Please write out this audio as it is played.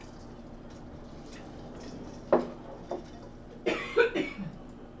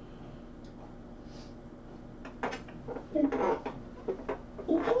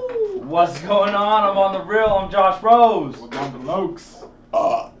What's going on? I'm on the real. I'm Josh Rose. We're on the Lokes.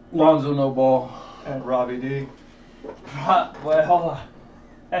 Lonzo No Ball. And Robbie D. Well, hold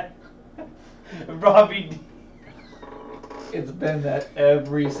on. Robbie D. It's been that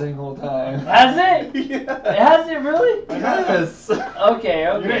every single time. Has it? Yeah. Has it really? Yes. Okay,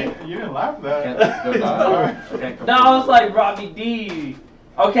 okay. You didn't laugh at that. No, I was like Robbie D.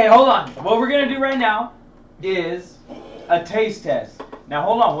 Okay, hold on. What we're gonna do right now is a taste test. Now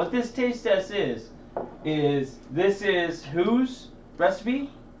hold on. What this taste test is this is whose recipe?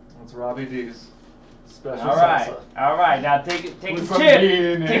 It's Robbie D's special All right, salsa. all right. Now take a With some chip, meat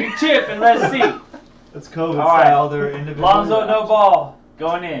in it. take a chip, and let's see. It's COVID All right. style. They're individual. Lonzo No Ball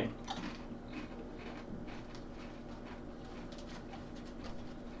going in.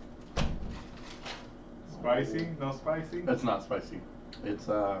 Spicy? No spicy? That's not spicy. It's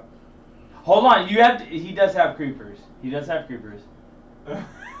Hold on. You have to, he does have creepers. He does have creepers.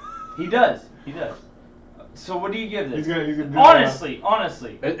 He does. He does. So what do you give this? He's gonna do Honestly.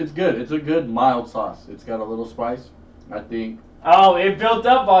 it's good. It's a good mild sauce. It's got a little spice. I think. Oh, it built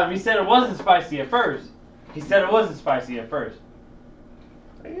up on him. He said it wasn't spicy at first. He said it wasn't spicy at first.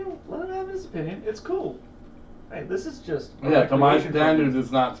 Hey, you know, let him have his opinion. It's cool. Hey, this is just. Yeah, to my recreation for standards, you.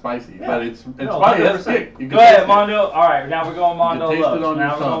 it's not spicy, Yeah. but it's No, spicy. That's 100%. thick. You can Go ahead, taste it. Mondo. All right, now we're going Mondo taste it Loves. on your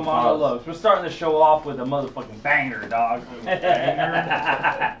Now we're going tongue. Mondo Pause. Loves. We're starting the show off with a motherfucking banger, dog.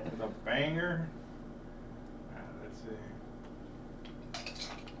 The banger? Let's see.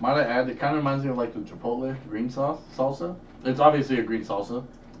 Might I add? It kind of reminds me of like the Chipotle green sauce salsa. It's obviously a green salsa.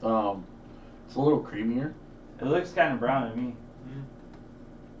 It's a little creamier. It looks kind of brown to me.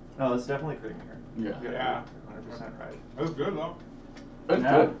 No, it's definitely creamier. Yeah. Yeah. 100% right. That's good though. It's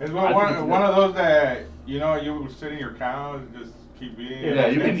Yeah. good. It's I think one, it's one good. of those that, you know, you sit in your cow and just keep eating. Yeah,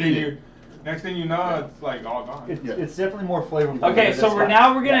 you Next can thing eat it. Next thing you know, it's like all gone. It's definitely more flavorful. Okay, than so this we're one.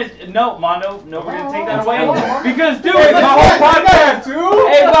 now we're gonna Yes. no Mondo, no, we're gonna take that Oh, away oh, because dude, Hey, my whole podcast, too.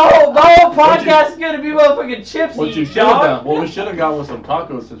 hey, my whole podcast is gonna be motherfucking chips. What you eating, should have dog. done? What we should have got was some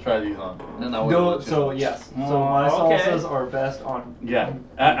tacos to try these on. And I No, would've- so yes. So my Okay. salsas are best on. Yeah,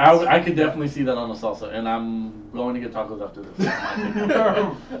 I could definitely see that on the salsa, and I'm going to get tacos after this.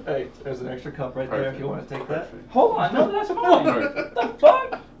 Hey, there's an extra cup right there if you want to take that. Perfect. Hold on, no, that's fine. What the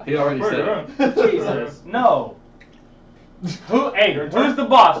fuck? He already said it. Jesus, no. Who? Hey, who's the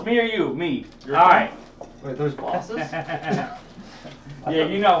boss? Me or you? Me. Your All turn. right. Wait, there's bosses? Yeah,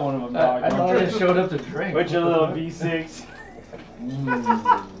 you're not one of them, dog. I thought I showed up to drink. With your little V6.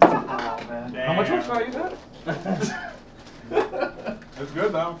 Oh man. How much Damn. horsepower you got? It's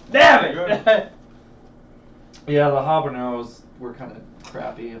good though. Damn Good. it! Yeah, the habaneros were kind of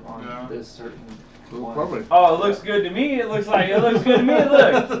crappy on Yeah. this certain one. Probably. Oh, it looks good to me. It looks good to me.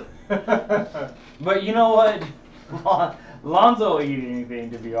 Look. But you know what? Lonzo will eat anything,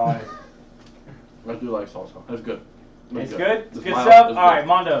 to be honest. I do like salsa. It's good. It's good? It's It's good mild. stuff? It's Alright, good.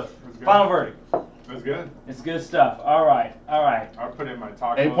 Mondo. It's good. Final verdict. That's good. It's good stuff. Alright. I'll put it in my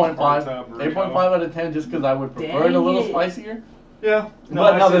tacos. 8.5. pasta, burrito. 8.5 out of 10 just because I would prefer it a Dang little it. spicier. Yeah. But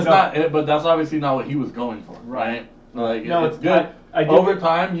no, actually, that's but that's obviously not what he was going for, right? Like No, it's good. I did Over get-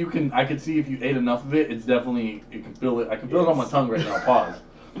 time, I could see if you ate enough of it, it's definitely I can feel it on my tongue right now. Pause.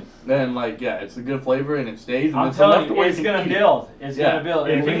 Then it's a good flavor and it stays. And I'm it's enough telling to you, where it's you can gonna eat it. build. It's Yeah. gonna build.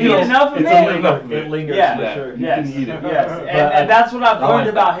 It If you lingers. eat enough of It's it, a enough. It lingers Yeah. for sure. You yes, can eat it. yes, But and that's what I've I learned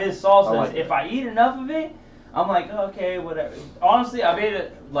like about that. his salsas. I like If that. I eat enough of it, I'm like, okay, whatever. Honestly, I made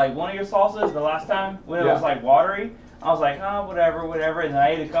it like one of your salsas the last time when it Yeah. was like watery. I was like, whatever, and then I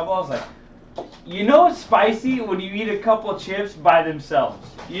ate a couple. I was like, you know it's spicy when you eat a couple chips by themselves.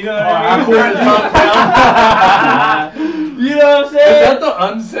 You know what I mean? Cool your tongue down. You know what I'm Is saying? that the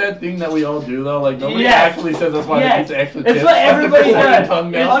unsaid thing that we all do though? Like nobody Yes. actually says that's why Yes. they eat the extra It's chips. what everybody To cool your does.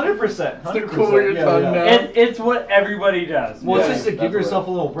 tongue It's down. 100%. To cool your tongue down. It's what everybody does. Well, it's Yeah, just to that's give what- yourself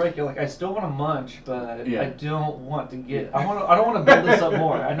a little break. You're like, I still want to munch, but Yeah. I don't want to get. I don't want to build this up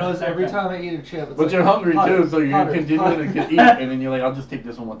more. I notice every time I eat a chip. It's But like, you're hungry hotter, too, so you're hotter, continuing hotter. to eat, and then you're like, I'll just take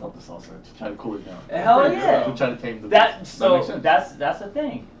this one without the salsa to try to cool it down. Hell Pretty yeah. To try to tame the That beast. so makes sense. that's the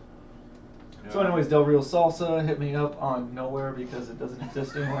thing. So, anyways, Del Real Salsa, hit me up on nowhere because it doesn't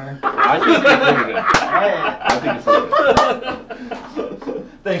exist anywhere. I think it's pretty good. I think it's pretty good.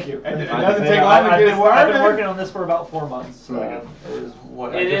 Thank you. And it Thank you. doesn't take long to I've get been, I've been started. working on this for about 4 months. Really good. Is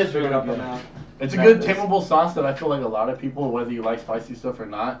what It I just is figured really out good. now. It's a good tameable sauce that I feel like a lot of people, whether you like spicy stuff or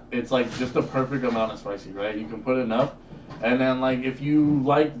not, it's like just the perfect amount of spicy, right? You can put enough. And then like if you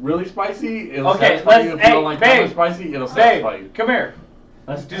like really spicy, it'll Okay, satisfy you. If you don't like that babe, much spicy, it'll satisfy Babe, you. come here.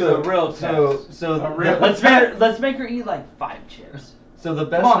 Let's do the real test. Let's make her eat like 5 chips. So the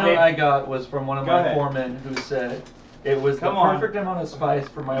best Come on, note babe. I got was from one of Go my ahead. foremen who said, It was Come the on. perfect amount of spice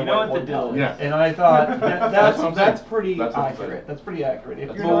for my You know white what the boy deal palate. is. Yeah. And I thought That's what I'm that's saying. pretty That's what I'm accurate. saying. That's pretty accurate. If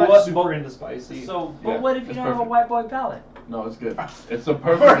you're But not what- super but- into spicy. So, Yeah, but what if you it's don't have a perfect. white boy palate? No, it's good. It's the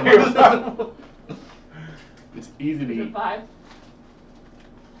perfect amount. It's easy to Is it eat. 5?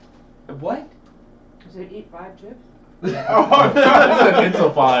 What? Is it eat 5 chips? It's a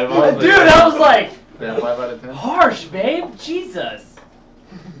 5. Dude, I was like, Yeah, 5 out of 10. harsh, babe. Jesus.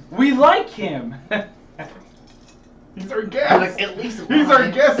 We like him. He's our guest. at least He's our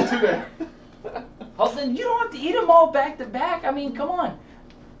guest today. Holden, you don't have to eat them all back to back. I mean, come on.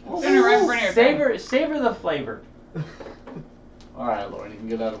 Dinner right in front of your Savor the flavor. All right, Lauren, you can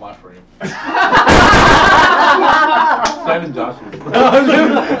get out of my frame. Simon Joshua.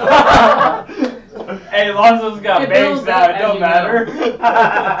 Hey, Lonzo's got It bangs builds now. up It as don't you matter.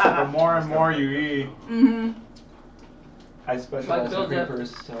 The more and more you eat. Mm-hmm. I specialize in build it.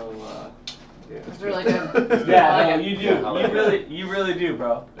 creepers, so yeah. It's really good. Yeah, I no, like you it. do. Yeah, I like You really do,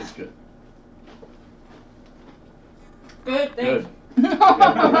 bro. It's good. Good, Good. thanks. All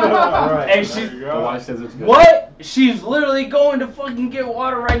right. Hey, There she's you The go. wife says it's good. what? She's literally going to fucking get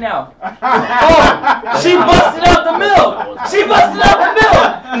water right now. Oh, she busted out the milk. She busted out the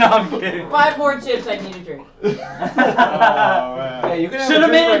milk. No, I'm kidding. 5 more chips I need to drink. Oh, man. Hey, you can have Should've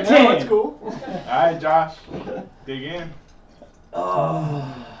a drink made it right now, 10. It's cool. Alright, Josh. Dig in.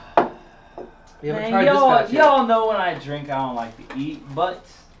 Oh. You haven't Man, tried this batch yet. y'all know when I drink, I don't like to eat, but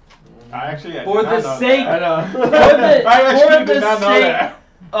I for did the not know sake that. I for know. the, I actually for the did not know sake that.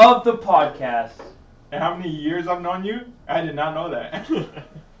 of the podcast, And how many years I've known you? I did not know that.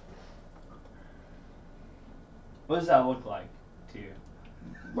 what does that look like to you?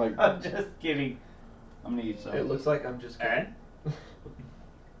 Like, I'm just kidding. I'm gonna eat some. It looks like I'm just kidding.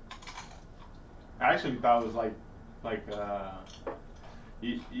 I actually thought it was like,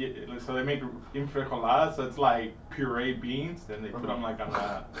 so they make infricoladas, so it's like pureed beans, then they put them like on a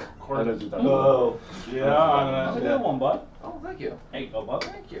that corn. is what that Oh. Yeah, That's a on good one, bud. Oh, thank you. There you go, bud.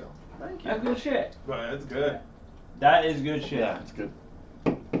 Thank you. Thank you. That's good shit. but it's good. That is good shit. Yeah, it's good.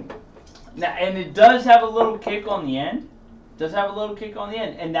 Now, and it does have a little kick on the end. Does have a little kick on the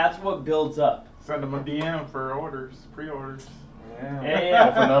end, and that's what builds up. Send them a DM for orders, pre-orders. Yeah, Yeah. yeah.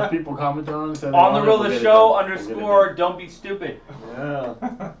 If enough people comment on it, and say they On the want it, Real we'll the get it Show done. We'll get it underscore done. don't be stupid. Yeah.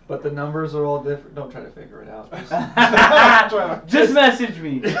 But the numbers are all different. Don't try to figure it out. Just message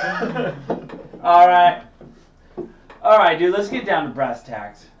me. All right. All right, dude. Let's get down to brass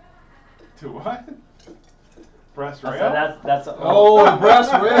tacks. To what? Brass rail? That's Oh, the brass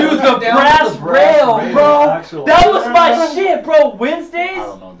rail. Dude, Let's the get down to brass the brass rail, rail, bro. actually. That was my shit, bro. Wednesdays. I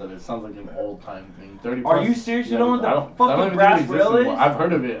don't know what that is. Sounds like an old time thing. 30 Are plus- you serious? You Yeah, don't know what the I don't- fucking I don't even brass think it exists rail anymore. is? I've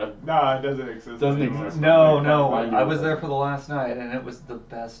heard of it. No, it doesn't exist. Doesn't anymore. exist. No, Like, no. why do I you- was there for the last night, and it was the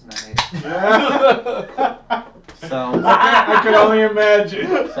best night. Yeah. Sounds. I could only imagine.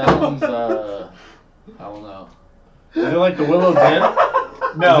 Sounds. I don't know. Is it like the Willow Den?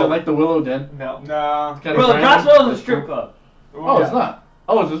 No. Is it like the Willow Den? No. No. Kinda Bro, the grand? brass rail is a strip club. Oh, Yeah. it's not.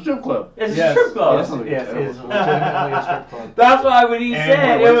 Oh, it's a strip club. It's Yes, a strip club. Yes. sounds like Yes, a it is terrible- legitimately a strip club. That's why when he And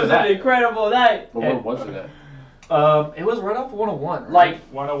said where it was was it an at? incredible night. But where was it at? It was right off 101. Right? Like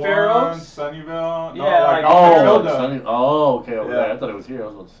 101, Fair Oaks? Sunnyvale. No, Yeah, like like Oh, Fairfield. Sunny. Oh, okay, over Yeah. there. I thought it was here. I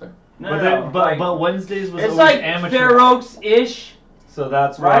was about to say. No, but, no, then, no, but, like, but Wednesdays was it's always like amateur. Fair Oaks ish. So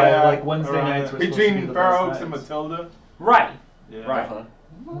that's Right. why Yeah, like Wednesday around nights there. were supposed to be between the Fair best Oaks and nights. Matilda. Right. Yeah. Right. Uh-huh.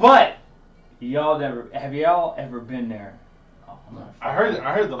 But have y'all ever been there? Oh, I'm gonna I heard the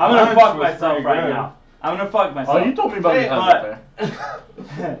I'm gonna lunch fuck was myself pretty right good. now. I'm gonna fuck myself. Oh, you told me about Hey, the time but-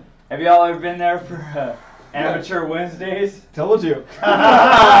 there. Have y'all ever been there for amateur Wednesdays? Told you.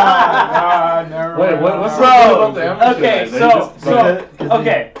 Nah, never Wait, mind. what's Bro, so good about the amateur okay, night? They so just-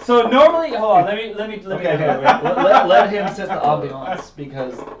 okay, so normally, hold on, let me. Okay, let him set the ambiance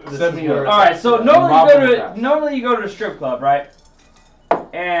because this Set is me where up. All right, so Yeah, normally Rob you in the go to past. a strip club, right?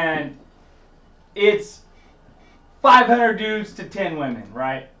 And it's 500 dudes to 10 women,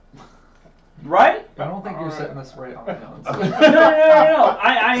 right? Right? I don't think you're setting this right ambiance. No.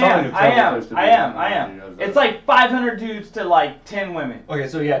 I Sounds like a terrible place to be. am. You guys It's are- like 500 dudes to like 10 women. Okay,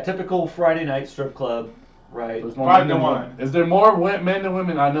 so yeah, typical Friday night strip club, right? There's more 5 men to than 1. women. Is there more men than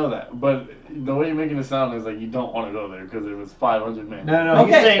women? I know that, but the way you're making it sound is like you don't want to go there because it was 500 men. No,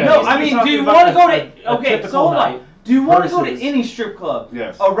 he's Okay, saying- no, he's I mean, do talking you about want to go a to? Okay, typical so hold on. night Do you want to go to versus- any strip club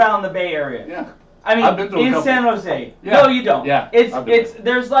Yes. around the Bay Area? Yeah. I mean, I've been to a in couple. San Jose. Yeah. No, you don't. Yeah, It's I've been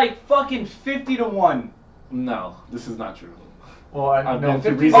there's like fucking 50 to 1. No, this is not true. Well, I I've know been to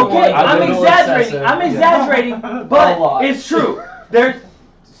 50 recent- Okay, I've I'm been a little exaggerating. excessive. I'm Yeah. exaggerating, A but lot. it's true. There's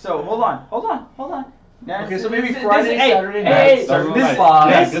so hold on. Okay, so maybe this- Friday, hey, Saturday hey, night, Saturday this night. spot.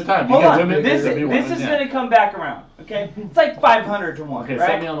 Yeah, This- good time. You Hold get on, women, this there'll be is women, yeah. gonna come back around. Okay, it's like 500 to 1, Okay, right?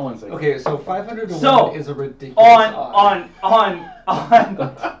 send me on a Wednesday. Okay, so 500 to So, 1 is a ridiculous odd. on.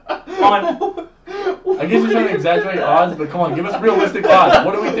 I guess you're trying to exaggerate odds, but come on, give us realistic odds.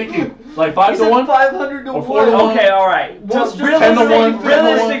 What are we thinking? Like 5 He to said 1? 500 to Or 1. 4 to 1? Okay, all right. What's So your 10 to 1,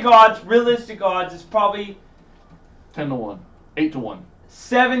 realistic odds is probably 10 to 1. 8 to 1.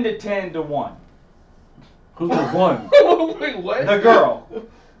 7 to 10 to 1. Who's the 1? Wait, what? The girl,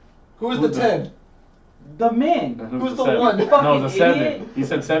 Who's the Who's the- 10? the men, Who's the 7? one? No, Fucking the 7. idiot. He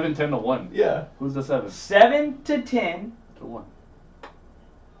said 7, 10 to 1. Yeah. Who's the 7? 7 to 10 To 1.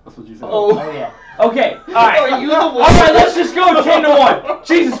 That's what you said. Oh. Oh yeah. Okay. All right. Are you the one? All right. Let's just go 10 to 1.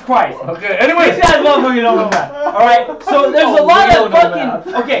 Jesus Christ. Okay, anyway. These guys motherfucking don't know that. All right. So there's a Oh, lot we of don't know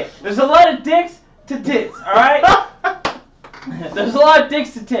fucking. Okay. There's a lot of dicks to tits. All right. There's a lot of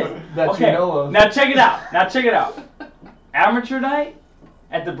dicks to tits. That you okay. know of. Now check it out. Amateur night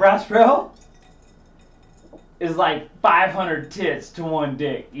at the Brass Rail is like 500 tits to 1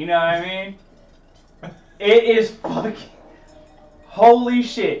 dick. You know what I mean? It is fucking. Holy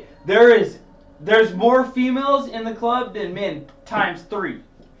shit. There's more females in the club than men times 3.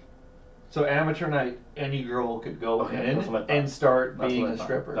 So amateur night, any girl could go Okay, in that's what I thought. and start That's being what I a thought.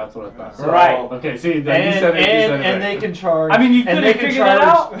 stripper. That's what I thought. So- Right. Okay, see, And, then you said it. You said it and right. they can charge. I mean, you and couldn't they can figure that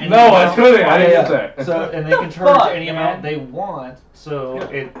charge out? any No, I amount- couldn't. I didn't Yeah, get that. So and they The can charge fuck, any man? amount they want. So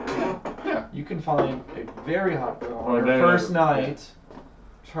it Yeah. you can find a very hot girl Or on they- her first yeah. night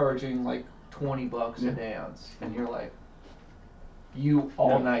charging like $20 Yeah. a dance, and you're like, you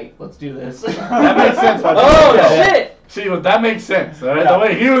all Yeah. night. Let's do this. That makes sense. But Oh yeah. shit! See, but that makes sense. All right? Yeah. The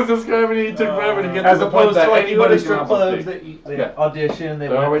way he was describing it, he took forever to get As to the point opposed that to like you go to anybody strip can have a clubs stick. that they Yeah. audition, they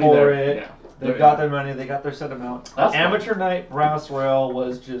They're went already for there. it. Yeah. They've They're- got their money, they got their set amount. That's fine. Amateur night, Brass Rail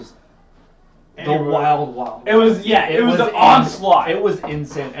was just the Anyway. wild. It was it was an in- onslaught. It was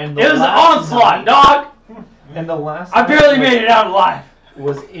insane, and the It was an last onslaught, night- dog. And the last I night barely was- made it out alive.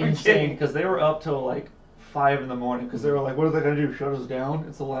 Was insane kidding. because they were up till like 5 in the morning because they were like, "What are they gonna do? Shut us down?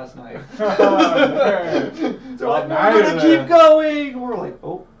 It's the last night." Okay. They're like, Nice. "We're gonna keep going." We're like,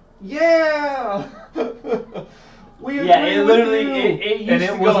 "Oh, yeah." We Yeah, agree it with literally you. it used And to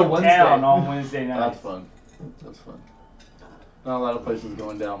it was a go Wednesday. down on Wednesday nights. That's fun. That's fun. Not a lot of places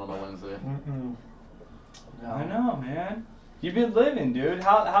going down on a Wednesday. Mm-mm. I know, man. You've been living, dude.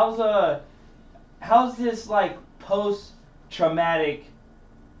 How's this like post traumatic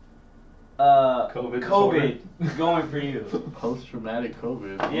COVID COVID going for you? Post-traumatic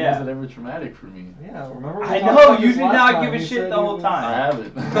COVID. When Yeah. was it ever traumatic for me? Yeah, remember? we I talked know, about you this did last not time. give a You shit said the you whole was- time. I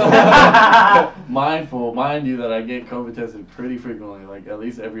haven't. Mind you that I get COVID tested pretty frequently, like at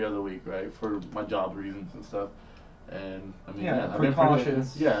least every other week, right, for my job reasons and stuff. And I mean, Yeah, I've been pretty-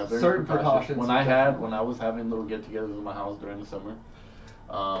 precautions. Yeah, very Certain precautions. precautions When you when I was having little get-togethers in my house during the summer,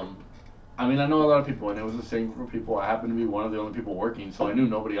 I mean, I know a lot of people, and it was the same for people. I happened to be one of the only people working, so I knew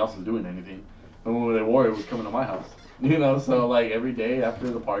nobody else was doing anything. And when they wore it was coming to my house. You know, so like every day after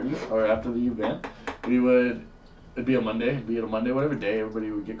the party or after the event, it'd be a Monday, whatever day,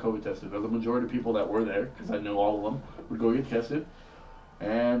 everybody would get COVID tested. The majority of people that were there, because I knew all of them, would go get tested.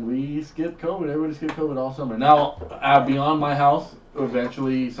 And we skipped COVID. Everybody skipped COVID all summer. Now, beyond my house,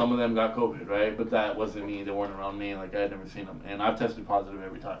 eventually some of them got COVID, right? But that wasn't me. They weren't around me. Like, I had never seen them. And I've tested positive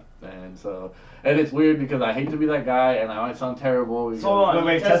every time. And so, and it's weird because I hate to be that guy, and I might sound terrible. Because, So hold on,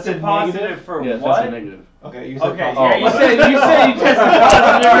 Wait, you tested tested positive negative? for yeah, what? tested negative. Okay, you said Okay, Oh, yeah, you my- said you tested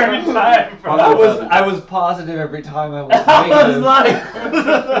positive every time. Bro. I was positive every time I was I was negative.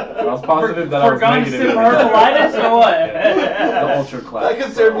 like, I was positive that I for was gum negative. sip herbalitis or what? Yeah. The ultra class. That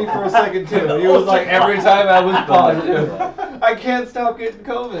concerned me for a second too. He was like every time I was positive. I can't stop getting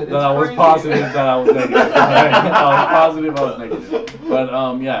COVID. It's That I was crazy. positive that I was negative. I was positive I was negative. But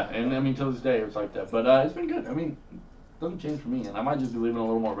yeah, and I mean till this day it's like that. But it's been good. I mean, it doesn't change for me, and I might just be living a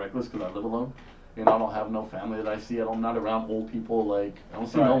little more reckless because I live alone. You know, I don't have no family that I see. I'm not around old people. Like I don't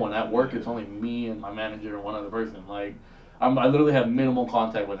see no Right. one at work. It's only me and my manager and one other person. Like I literally have minimal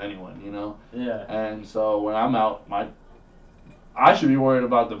contact with anyone. You know. Yeah. And so when I'm out, I should be worried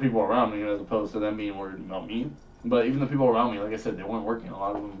about the people around me as opposed to them being worried about me. But even the people around me, like I said, they weren't working. A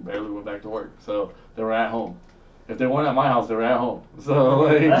lot of them barely went back to work, so they were at home. If they weren't at my house, they were at home. So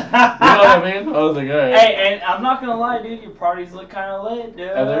like, you know what I mean? I was like, all right. Hey, and I'm not gonna lie, dude, your parties look kind of lit, dude.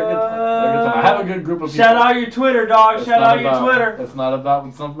 Yeah, they're a good time. They're a good time. I have a good group of people. Shout out your Twitter, dog. It's Shout not out your about- Twitter. It's not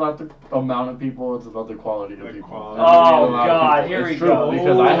about the amount of people. It's about the quality of The people. quality. I really Oh, need a lot of God, people. here It's we true, go.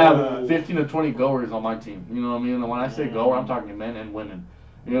 because I have Ooh. 15 to 20 goers on my team. You know what I mean? And when I say goer, I'm talking men and women.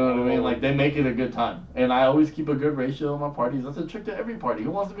 You know what I mean? Like, they make it a good time. And I always keep a good ratio of my parties. That's a trick to every party. Who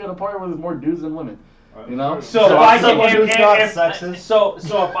wants to be at a party where there's more dudes than women? You know? So if So I someone came, who's not if, sexist. so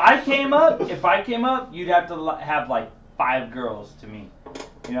if I came up, you'd have to have like 5 girls to me.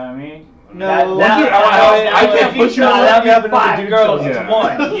 You know what I mean? No, I can't put you on that'd you having be another 5 dude girls show. to Yeah.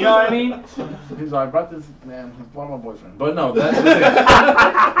 1. You know what I mean? He's like, I brought this, man, he's one of my boyfriends. But no, that's the thing.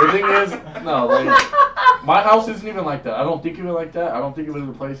 The thing is, no, like, my house isn't even like that. I don't think of it like that. I don't think of it as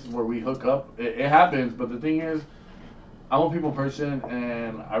a place where we hook up. It happens, but the thing is, I'm a people person,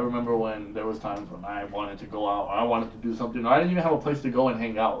 and I remember when there was times when I wanted to go out, or I wanted to do something, or I didn't even have a place to go and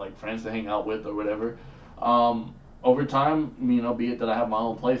hang out, like friends to hang out with or whatever. Over time, you know, be it that I have my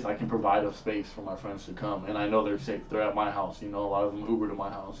own place, I can provide a space for my friends to come, and I know they're safe. They're at my house. You know, a lot of them Uber to my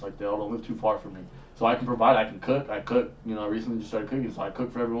house. Like, they all don't live too far from me. So I can provide. I can cook. I cook. You know, I recently just started cooking, so I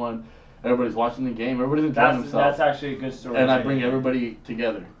cook for everyone. Everybody's watching the game. Everybody's enjoying themselves. That's actually a good story. And I bring everybody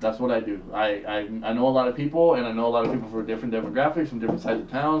together. That's what I do. I know a lot of people, and I know a lot of people from different demographics, from different sides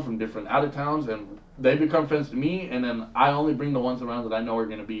of towns, from different out of towns, and they become friends to me, and then I only bring the ones around that I know are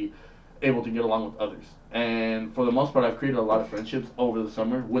going to be able to get along with others. And for the most part, I've created a lot of friendships over the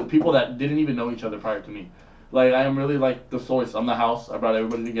summer with people that didn't even know each other prior to me. Like, I am really like the source. I'm the house. I brought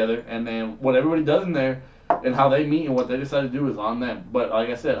everybody together, and then what everybody does in there and how they meet and what they decide to do is on them. But like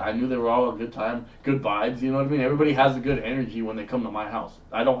I said, I knew they were all a good time, good vibes, you know what I mean? Everybody has a good energy when they come to my house.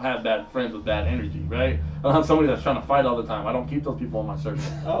 I don't have bad friends with bad energy, right? I don't have somebody that's trying to fight all the time. I don't keep those people in my circle.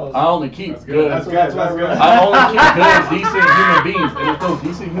 Oh, I only keep That's good. good. That's That's good. why That's we're- good. I only keep good, decent human beings. And if those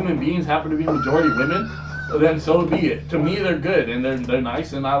decent human beings happen to be majority women, then so be it. To me, they're good and they're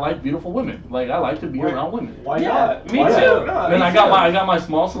nice, and I like beautiful women. Like, I like to be around women. Why Yeah, not? me Why too. not? Then I got my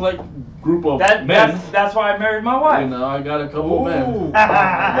small select group of men. That's why I married my wife. You know, I got a couple men. Ooh.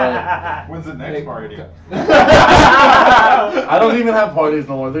 When's the next party? I don't even have parties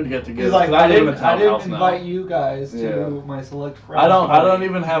no more. They get together. He's like, 'cause I live in a I townhouse didn't now. invite you guys to Yeah. my select friends. I don't party.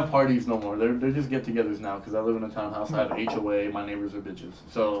 even have parties no more. They're just get-togethers now because I live in a townhouse. I have HOA. My neighbors are bitches.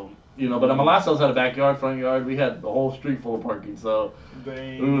 So, you know, but my last house had a backyard, front yard. We had the whole street full of parking. So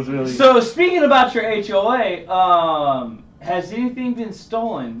it was really. So speaking about your HOA, has anything been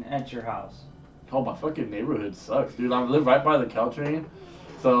stolen at your house? Oh, my fucking neighborhood sucks, dude. I live right by the Caltrain.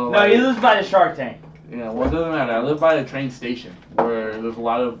 So No, like, you live by the Shark Tank. Yeah, well, it doesn't matter. I live by a train station where there's a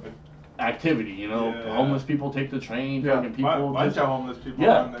lot of activity. You know, Yeah. homeless people take the train. Yeah. Fucking people. Bunch just- of homeless people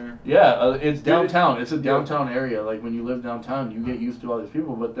Yeah, down there. yeah. It's downtown. It's a downtown area. Like, when you live downtown, you get used to all these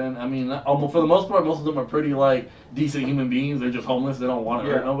people. But then, I mean, for the most part, most of them are pretty like decent human beings. They're just homeless. They don't want to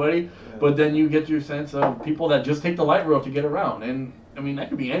hurt Yeah. nobody. But then you get your sense of people that just take the light rail to get around. And I mean, that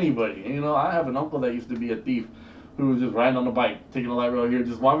could be anybody. You know, I have an uncle that used to be a thief who was just riding on a bike, taking the light rail here,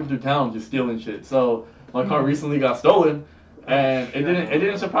 just walking through town, just stealing shit. So my car recently got stolen, and it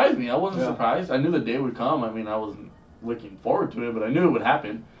didn't surprise me. I wasn't Yeah. surprised. I knew the day would come. I mean, I wasn't looking forward to it, but I knew it would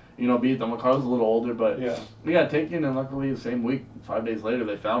happen. You know, be it that my car was a little older, but Yeah. we got taken, and luckily the same week, 5 days later,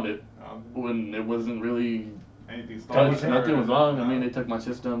 they found it when it wasn't really Anything stolen? touched. Nothing was wrong. I No. mean, they took my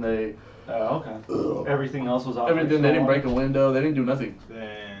system. They Oh, okay. Everything else was off. everything. They didn't break a window. They didn't do nothing. Damn.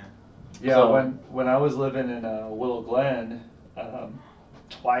 Yeah, So- when I was living in Willow Glen,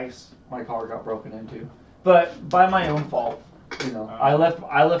 twice my car got broken into, but by my own fault. You know, I left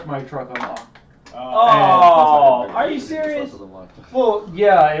my truck unlocked. Oh, are you serious? Well,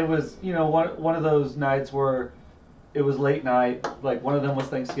 yeah, it was one of those nights where it was late night. Like, one of them was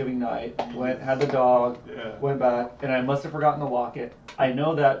Thanksgiving night. Had the dog, Yeah. went back, and I must have forgotten to lock it. I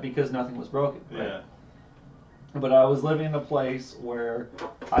know that because nothing was broken. Right? Yeah. But I was living in a place where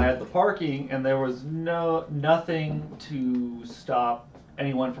I had the parking, and there was nothing to stop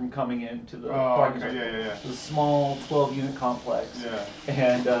anyone from coming into the Oh, parking okay. lot. Yeah, yeah, It was a small 12-unit complex. yeah.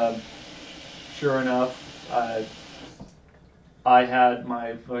 And sure enough, I had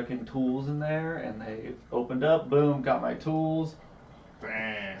my fucking tools in there, and they opened up, boom, got my tools.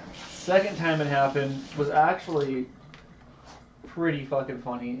 Damn. Second time it happened was actually pretty fucking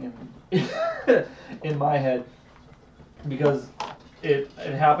funny in in my head, because it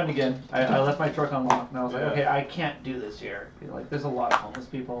happened again. I left my truck unlocked, and I was like, Yeah. okay, I can't do this here. Like, there's a lot of homeless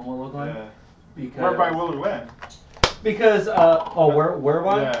people in Willow Glen. Yeah. Because Where by Willow Glen? Because where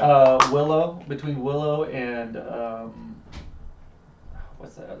was Yeah. Willow, between Willow and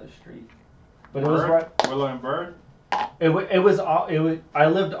what's that other street? But it was right. Willow and Bird? It was I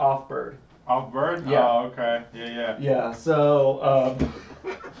lived off Bird. Off Bird? Yeah. Oh, okay. Yeah, yeah. Yeah. So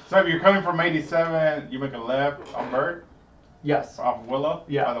So if you're coming from 87, you make a left on Bird? Yes. Off Willow?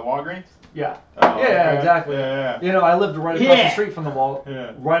 Yeah. By the Walgreens? Yeah. Oh, Yeah, okay. exactly. Yeah, You know, I lived right across Yeah. the street from the wall.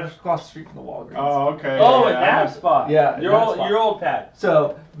 Yeah. Right across the street from the Walgreens. Oh, okay. Oh, yeah, at I that know. spot. Yeah, Your that old, spot. your old pad.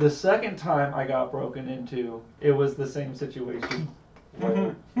 So the second time I got broken into, it was the same situation.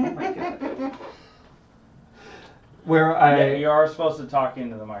 Where, oh my God. Where Yeah, I. you are supposed to talk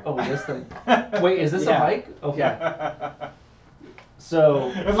into the Oh, microphone. this thing. Wait, is this Yeah. a mic? Okay. Yeah.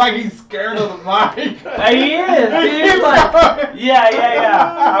 So. It's like he's scared of the mic. He is. He's like,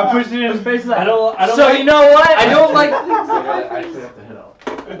 yeah. I'm pushing it in his face like. I don't So like- you know what? I don't like things I like that. actually have to head out.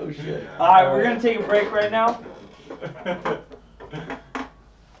 Oh shit. All right, we're gonna take a break right now.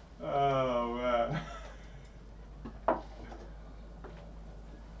 Oh man.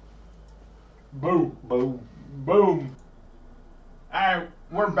 Boom. Boom. Boom. Alright,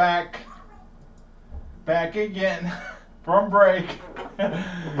 we're back. Back again. From break.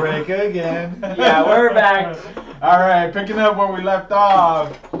 Break again. Yeah, we're back. Alright, picking up where we left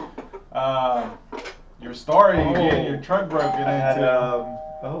off. Your story, you get your truck broken I had into. oh.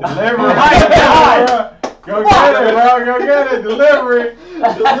 Delivery. Oh my God. Go get it, bro. Go get it. Delivery.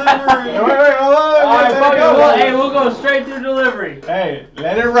 Delivery. Wait, hold on. All right, Let fuck it it. go. Well, hey, we'll go straight through delivery. Hey,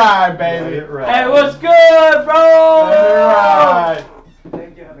 let it ride, baby. Let it ride. Hey, what's good, bro? Let it ride.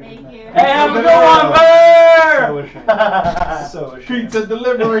 Thank you. Hey, have a good So one, ashamed. So ashamed. Pizza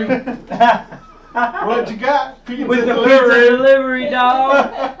delivery. Bird. What you got? Pizza With the delivery. pizza delivery,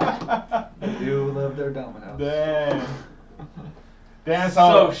 dog. They do love their Domino's. Damn. Damn.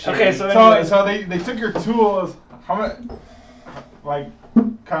 So So, shitty. Okay, so so anyway. they took your tools. How much? Like,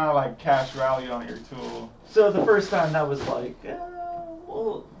 kind of like cash value on your tool. So the first time that was like,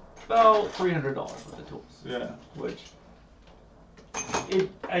 well, about $300 for the tools. Yeah. Which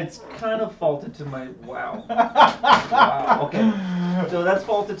it's kind of faulted to my wow. Wow. Okay. So that's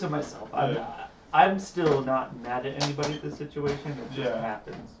faulted to myself. Yeah. I'm still not mad at anybody at this situation. It just Yeah.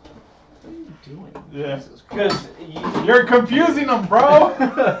 happens. What are you doing? Yeah. Jesus Christ. Because You're confusing them, bro.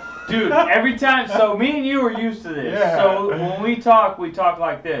 dude, every time, so me and you are used to this. Yeah. So when we talk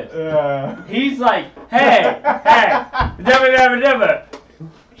like this. Yeah. He's like, hey, dabba dabba dabba,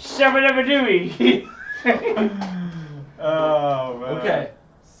 shabba dabba dooey. Oh man. Okay.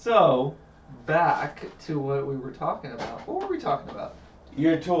 So back to what we were talking about. What were we talking about?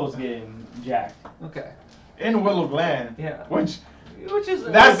 Your tool's getting jacked. Okay. In Willow Glen. Yeah. Which Which is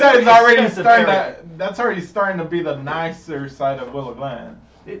that's a very already expensive starting area. that's already starting to be the nicer side of Willow Glen.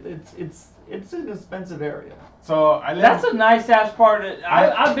 It's an expensive area. So I live. That's a nice ass part of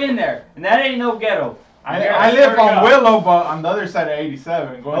I've been there, and that ain't no ghetto. I live on Willow, but on the other side of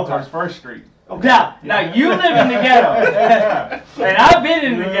 87, going Okay. towards First Street. Now you live in the ghetto, and I've been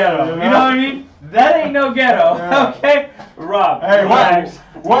in the ghetto. You know what I mean? That ain't no ghetto, Yeah. okay? Rob, Hey, relax.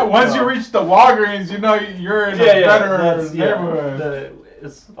 once you reach the Walgreens, you know you're in a better neighborhood.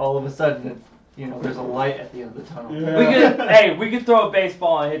 It's all of a sudden, there's a light at the end of the tunnel. Yeah. We could throw a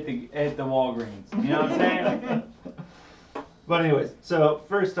baseball and hit the Walgreens. You know what I'm saying? But anyways, so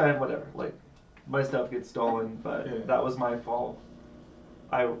first time, whatever, like my stuff gets stolen, but Yeah. that was my fault.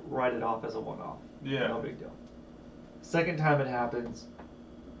 I write it off as a one-off. Yeah. No big deal. Second time it happens,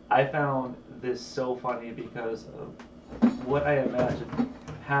 I found this so funny because of what I imagined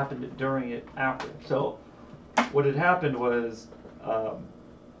happened during it after. So what had happened was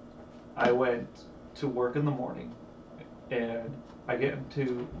I went to work in the morning and I get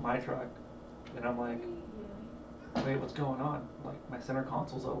into my truck and I'm like, wait, what's going on? Like my center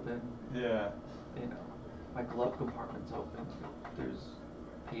console's open, Yeah. my glove compartment's open. There's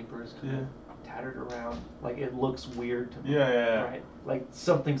papers kind Yeah. of tattered around. Like it looks weird to me. Yeah. Right? Like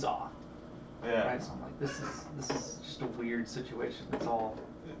something's off. Yeah. Right? So I'm like, this is just a weird situation. It's all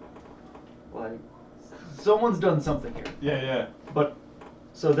like someone's done something here. Yeah. But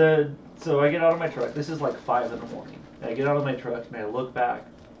so I get out of my truck. This is like 5 in the morning. And I get out of my truck and I look back.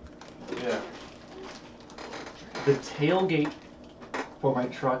 Yeah. The tailgate for my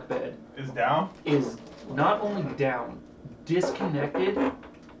truck bed It's down. is not only down, disconnected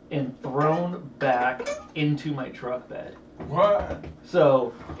and thrown back into my truck bed. What?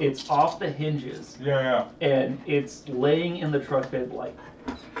 So it's off the hinges Yeah. and it's laying in the truck bed like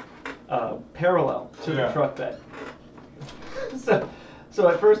parallel to Yeah. the truck bed. So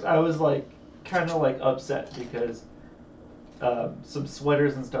at first I was like kind of like upset because some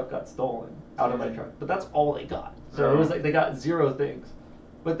sweaters and stuff got stolen out of my truck, but that's all they got. So it was like they got 0 things.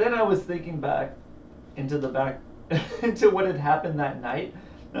 But then I was thinking back into what had happened that night,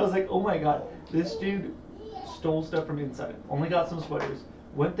 and I was like, oh my god, this dude stole stuff from inside. Only got some sweaters.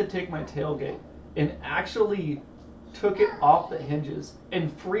 Went to take my tailgate and actually took it off the hinges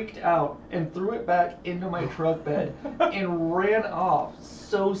and freaked out and threw it back into my truck bed and ran off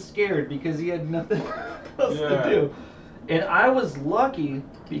so scared because he had nothing else to do. And I was lucky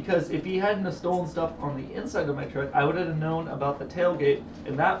because if he hadn't have stolen stuff on the inside of my truck, I would have known about the tailgate,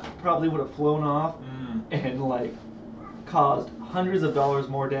 and that probably would have flown off and like caused hundreds of dollars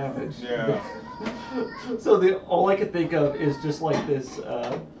more damage. Yeah. So all I could think of is just like this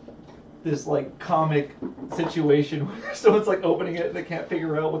like comic situation where someone's like opening it and they can't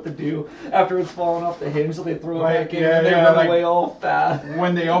figure out what to do after it's fallen off the hinge, so they throw it back in and they run away all fast.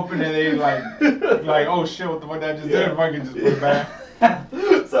 When they open it, they like oh shit, what the fuck that just did? If I can just put it back.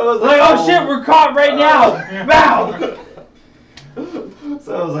 So I was Like, oh shit, we're caught right now! Bow!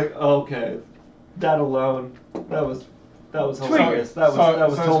 So I was like, okay, that alone, that was hilarious. That was so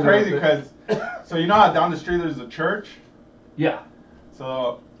totally it's crazy worth it. because so you know how down the street there's a church. Yeah.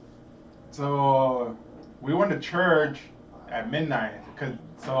 So we went to church at midnight.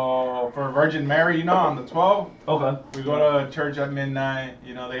 So for Virgin Mary, you know, on the 12th, Okay. we go to church at midnight.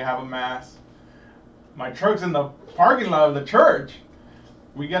 You know, they have a mass. My truck's in the parking lot of the church.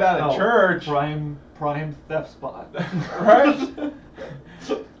 We get out of church. Prime theft spot. Right?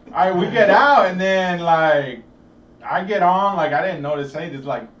 We get out and then like I get on, like I didn't notice anything, it's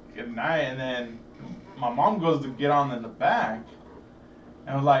like at night, and then my mom goes to get on in the back. And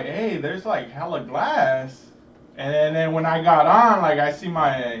I was like, hey, there's like hella glass. And then when I got on, like I see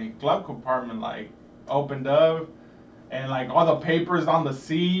my glove compartment like opened up and like all the papers on the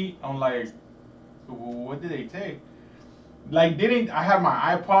seat. I'm like, what did they take? Like I have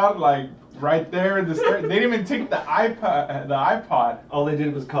my iPod like right there in the street. They didn't even take the iPod. All they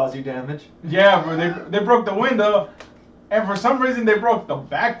did was cause you damage. Yeah, but they broke the window, and for some reason they broke the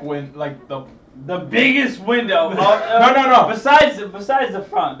back window, like the biggest window. No. Besides the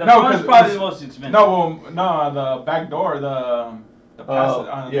front. The No, front's 'cause probably the most expensive. No, the back door, the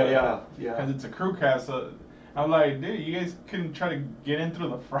Yeah. Because it's a crew cab, so I'm like, dude, you guys couldn't try to get in through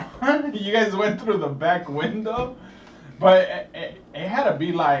the front. You guys went through the back window, but it had to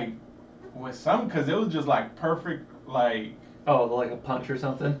be like with some, because it was just like perfect, like. Oh, like a punch or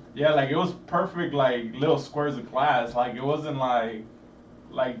something? Yeah, like it was perfect, like little squares of glass. Like it wasn't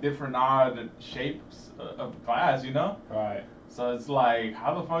like different odd shapes of glass, you know? Right. So it's like,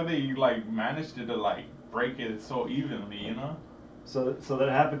 how the fuck they like managed to like break it so evenly, you know? So that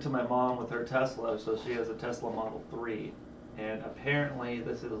happened to my mom with her Tesla. So she has a Tesla Model 3, and apparently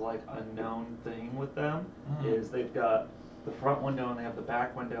this is like a known thing with them. Is they've got the front window and they have the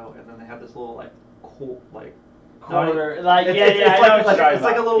back window, and then they have this little like Quarter, it's like like I know what you're talking it's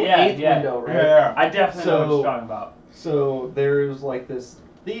like a about. little eighth yeah. window, right? Yeah. I definitely know what you're talking about. So there's like this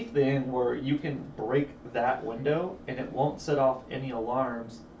thief thing where you can break that window and it won't set off any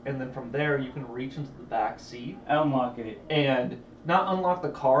alarms, and then from there you can reach into the back seat Unlock it. and not unlock the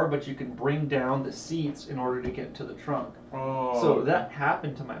car, but you can bring down the seats in order to get into the trunk. Oh. So that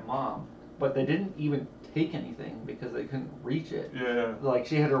happened to my mom, but they didn't even take anything because they couldn't reach it. Yeah. Like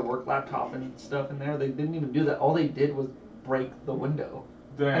she had her work laptop and stuff in there. They didn't even do that. All they did was break the window.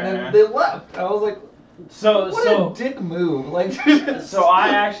 Damn. And then they left. I was like, So what a dick move. Like so I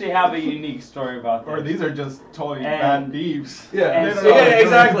actually have a unique story about this. Or these are just totally And- bad thieves. Yeah, And They so- don't know what yeah, they're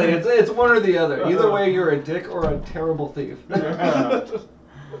exactly. doing. It's one or the other. Either way, you're a dick or a terrible thief. Yeah.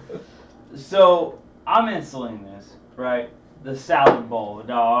 So I'm in Salinas, right? The salad bowl,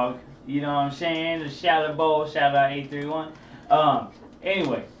 dog. You know what I'm saying? The salad bowl. Shout out 831.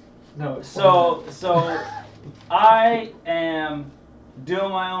 Anyway, No. It's so I am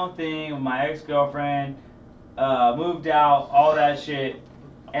doing my own thing with my ex-girlfriend. Moved out, all that shit,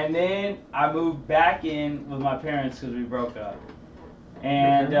 and then I moved back in with my parents because we broke up.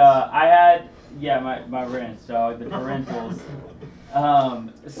 And I had my parents, dog, the parentals.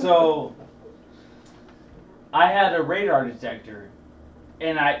 So I had a radar detector,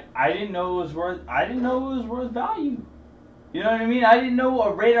 and I didn't know it was worth value. You know what I mean? I didn't know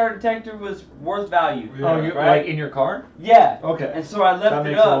a radar detector was worth value. Yeah. Oh, you right? like in your car? Yeah. Okay. And so I That left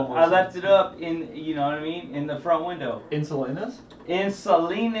it makes a up. lot more I left sense. it up in, you know what I mean, in the front window. In Salinas? In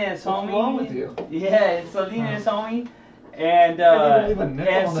Salinas, What's homie. wrong with you? Yeah, in Salinas, homie. And Can't even leave a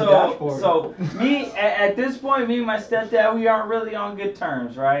nickel and on the so dashboard. so me at this point, me and my stepdad, we aren't really on good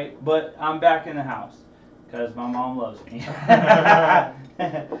terms, right? But I'm back in the house because my mom loves me.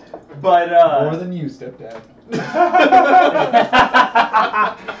 But More than you, stepdad.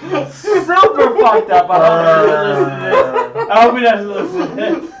 super fucked up. I hope he doesn't listen to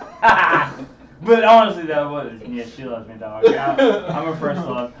this. But honestly, that was she loves me, dog. I'm her first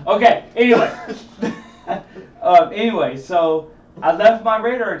love. Okay. Anyway, so I left my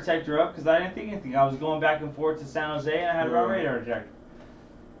radar detector up because I didn't think anything. I was going back and forth to San Jose and I had my radar detector.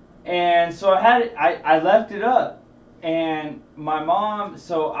 And so I left it up. And my mom,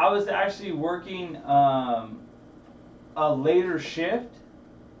 so I was actually working a later shift.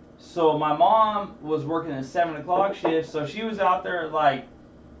 So my mom was working a 7 o'clock shift, so she was out there at like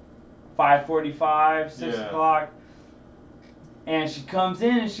 5:45, 6 o'clock. And she comes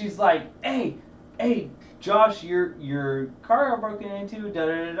in and she's like, hey, Josh, your car got broken into,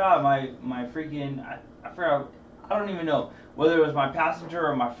 da-da-da-da. My freaking, I forgot, I don't even know whether it was my passenger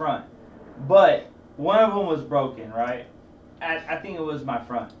or my front. But one of them was broken, right? I think it was my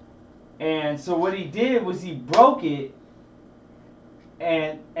front. And so what he did was he broke it,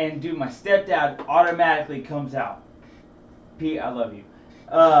 and dude, my stepdad automatically comes out. Pete, I love you.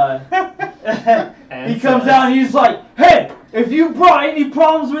 He comes out and he's like, hey, if you brought any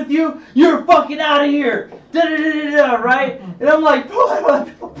problems with you, you're fucking out of here. Da-da-da-da-da, right? And I'm like, bro, I don't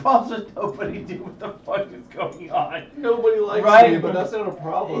have no problems with nobody, dude. What the fuck is going on? Nobody likes Right? me, but that's not a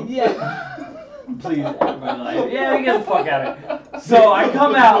problem. Yeah. Please, everybody like, yeah, get the fuck out of it. So I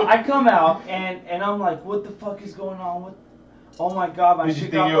come out, and I'm like, what the fuck is going on? What? Oh my god, my Did you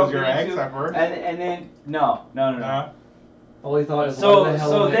shit think got it was broken your ex into. at first? And then no. All he thought is, So why the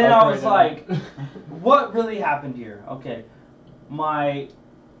hell am then up I was right like, what really happened here? Okay, my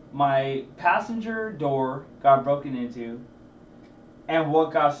passenger door got broken into, and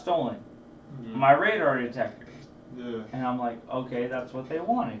what got stolen? My radar detector. Yeah. And I'm like, okay, that's what they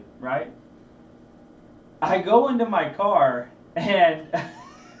wanted, right? I go into my car, and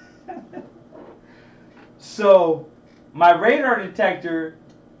so my radar detector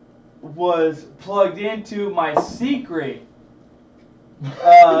was plugged into my secret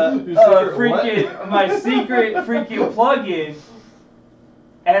my secret freaking plug-in,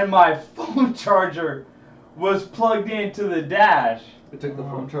 and my phone charger was plugged into the dash. They took the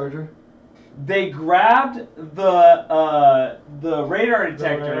phone charger. They grabbed the radar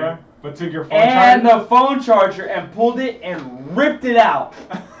detector But took your phone and charger? the phone charger and pulled it and ripped it out.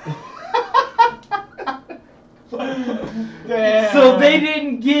 Damn. So they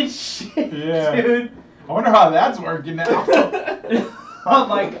didn't get shit, Yeah. dude. I wonder how that's working now. Oh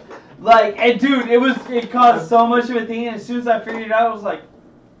my god. Like, and dude, it caused so much of a thing, and as soon as I figured it out, I was like,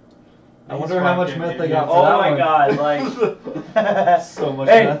 I wonder how much meth they got for oh that my one. god, like So much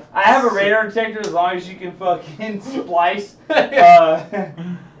hey, meth. I have a radar detector as long as you can fucking splice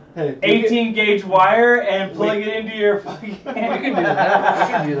Hey, 18 gauge wire and plug it into your fucking We can do that.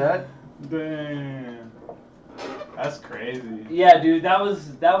 We can do that. Damn. That's crazy. Yeah, dude, that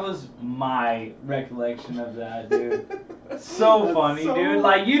was my recollection of that, dude. So funny, dude.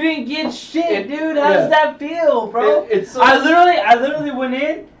 Like, you didn't get shit, dude. How does that feel, bro? It's so, I literally went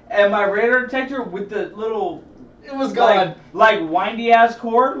in, and my radar detector with the little it was gone. like windy ass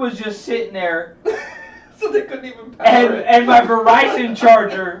cord was just sitting there, So they couldn't even power it. and my Verizon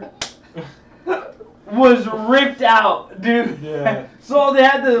charger was ripped out, dude. Yeah. So they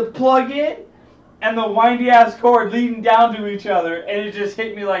had to plug in, and the windy ass cord leading down to each other, and it just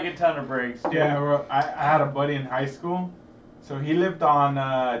hit me like a ton of bricks. Dude. Yeah, bro, I had a buddy in high school. So he lived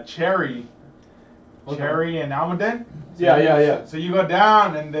on Cherry. Okay. Cherry and Almaden. Yeah. So you go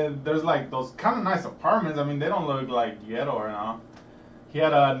down, and then there's like those kind of nice apartments. I mean, they don't look like ghetto or no. He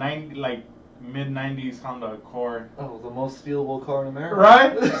had a mid-90s Honda Accord. Oh, the most stealable car in America.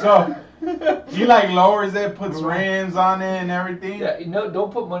 Right? So he like lowers it, puts rims on it and everything. Yeah, no,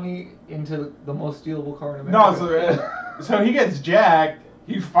 don't put money into the most stealable car in No, America. so he gets jacked.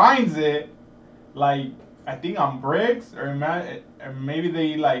 He finds it, like I think on bricks or maybe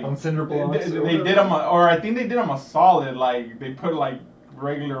they like On cinder blocks. They did him, or I think they did him a solid. Like they put like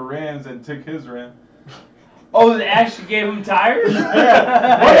regular rims and took his rim. Oh, they actually gave him tires?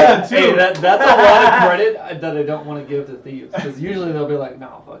 Yeah. One of the two. Hey, that's a lot of credit that I don't want to give to thieves, because usually they'll be like,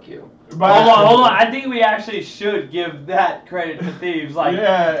 "No, fuck you." But Hold on. I think we actually should give that credit to thieves. Like,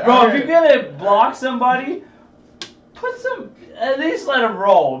 Yeah, bro, if okay. you're gonna block somebody, at least let them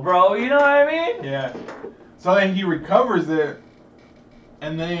roll, bro. You know what I mean? Yeah. So then he recovers it,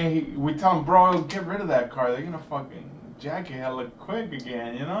 and then we tell him, bro, get rid of that car. They're gonna fucking jack it hella quick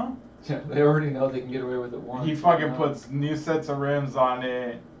again, you know? Yeah, they already know they can get away with it once. He fucking puts new sets of rims on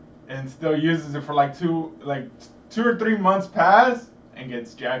it, and still uses it for like two or 3 months pass, and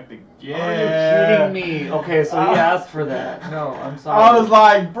gets jacked again. Are you kidding me? Okay, so he asked for that. No, I'm sorry. I was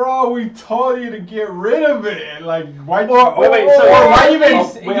like, bro, we told you to get rid of it. Like, why? wait, so why you even?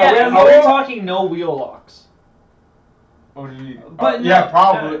 are we talking no wheel locks? What do you mean? But yeah, no,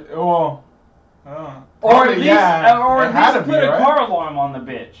 probably. Well, Or probably, at least, yeah. or It at had least to put be, a right? car alarm on the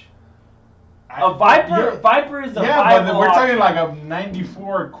bitch. A Viper? Yeah. Viper is a Yeah, viable but we're talking option. like a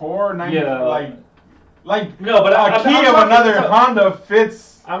 94 core, 90, Yeah. like No, but a I'm key of talking- another so- Honda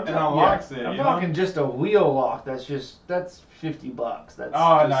fits I'm and talking- unlocks it. I'm you know? talking just a wheel lock. That's $50. That's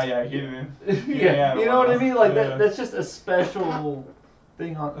Oh just, no, yeah, he didn't. yeah, you know what I mean? Like Yeah. that's just a special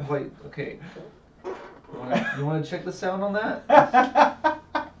thing on. Wait, okay. You want to check the sound on that?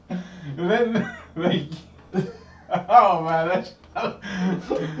 Then, like, oh man, that's.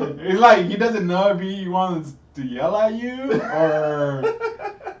 It's like he doesn't know if he wants to yell at you or.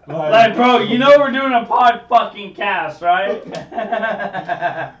 Like, bro, you know we're doing a pod fucking cast, right?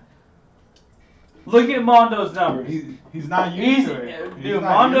 Look at Mondo's numbers. He's not used He's, to it. He's dude,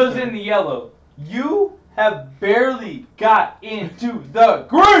 not Mondo's used to in it. the yellow. You have barely got into the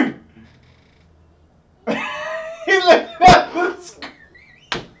green. He's like, that's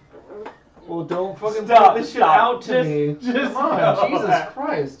Well, don't fucking Stop, point this shit stop. out to Just- me. just Come on, go. Jesus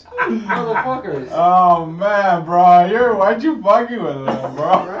Christ, motherfuckers. Oh man, bro, why'd you fucking with him, bro?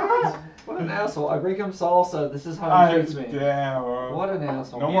 Right? What an asshole! I break him salsa. This is how he treats me. Damn, bro. What an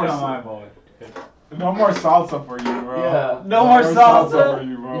asshole. No You more know sa- my boy. No more salsa for you, bro. Yeah. No more salsa? for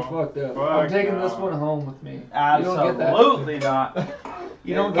you, bro. You fucked up. Fuck I'm taking no. this one home with me. Absolutely not.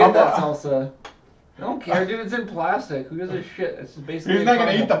 You don't get that salsa. I don't care, dude. It's in plastic. Who gives a shit? It's basically. He's not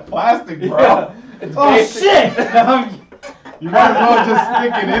gonna eat the caramel. plastic, bro. Yeah. It's Oh basic- shit! You might as well just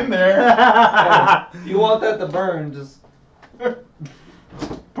stick it in there. You want that to burn? Just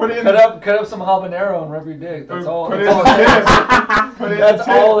Put it in. cut up some habanero and rub your dick. That's all. Put it That's in all, the tip. Put it in that's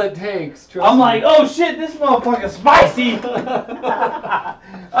the all tip. it takes. Trust I'm me. like, oh shit, this motherfucker's spicy. I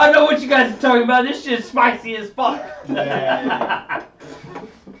know what you guys are talking about. This shit's spicy as fuck. Yeah.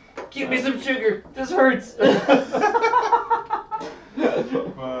 Give me some sugar. This hurts. Fuck,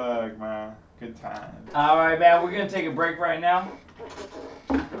 man. Good time. All right, man. We're gonna take a break right now.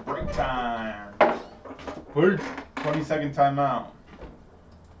 Break time. Wait. 20-second timeout.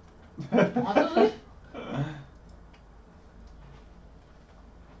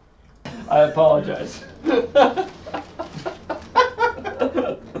 I apologize.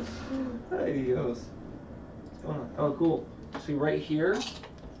 Hey, Dios. Oh, cool. See right here.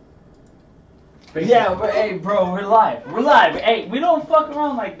 Yeah, but hey, bro, we're live. We're live. Hey, we don't fuck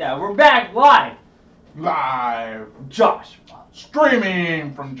around like that. We're back live. Live. Josh.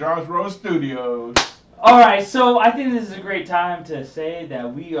 Streaming from Josh Rose Studios. All right, so I think this is a great time to say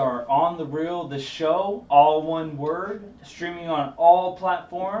that we are on the Real, the show, all one word, streaming on all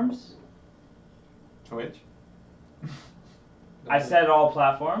platforms. Twitch. I said all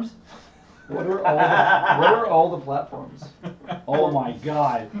platforms. What are all the platforms? Oh my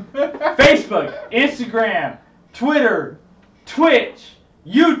God. Facebook, Instagram, Twitter, Twitch,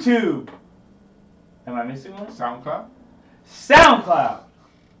 YouTube. Am I missing one? SoundCloud. SoundCloud.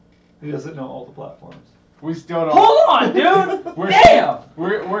 He doesn't know all the platforms. We still don't. Hold on, dude. We're Damn.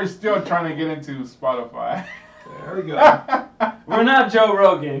 We're still trying to get into Spotify. There we go. We're not Joe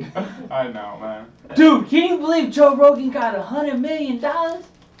Rogan. I know, man. Dude, can you believe Joe Rogan got $100 million?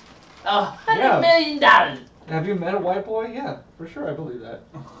 $100 million. Have you met a white boy? Yeah, for sure. I believe that.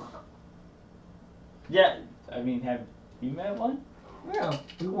 Yeah, I mean, have you met one? Yeah,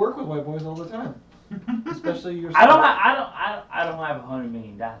 we work with white boys all the time, especially yourself. I don't have $100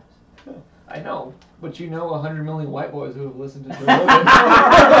 million. I know, but you know 100 million white boys who have listened to Joe Rogan.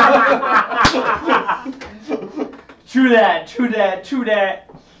 True that.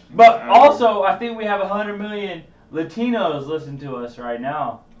 But also, I think we have 100 million Latinos listen to us right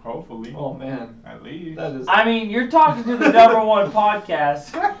now. Hopefully. Oh man, At least. that is. I mean, you're talking to the #1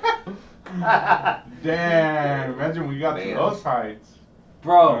 podcast. Damn. Imagine we got to Man. those heights.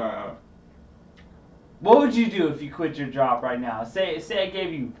 Bro, Uh, what would you do if you quit your job right now? Say I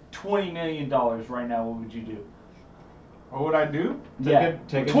gave you $20 million right now, what would you do? what would I do?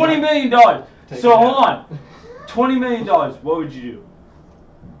 Take a $20 nap. million. Take So a hold nap. on. $20 million, what would you do?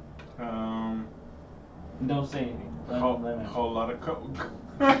 Don't say anything. Whole lot of coke.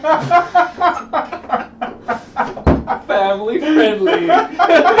 Family friendly.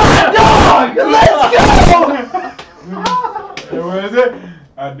 Dog, let's go! What is it?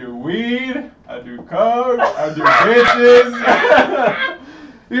 I do weed. I do coke. I do bitches.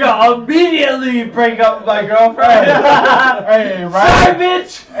 Yeah, immediately break up with my girlfriend. Hey, Sorry, right?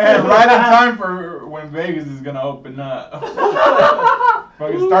 bitch. And right in time for when Vegas is gonna open up.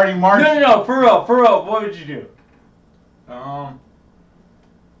 Fucking starting March. No, for real, what would you do?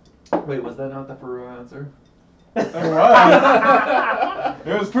 Wait, was that not the for real answer? It was.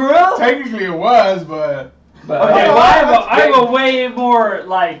 It was For real? Technically, it was, but But Okay, Oh, well, I that's have a way more,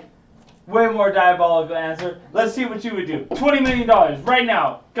 like, way more diabolical answer. Let's see what you would do. $20 million right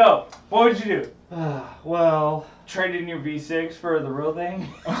now. Go. What would you do? Well, Trade in your V6 for the real thing?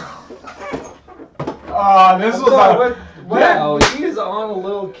 This was wow, he's on a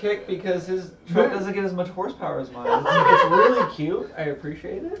little kick because his truck doesn't get as much horsepower as mine. It's really cute. I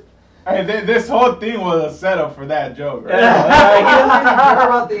appreciate it. Hey, this whole thing was a setup for that joke, right? He doesn't even care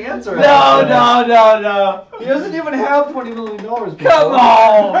about the answer. No. He doesn't even have $20 million. Come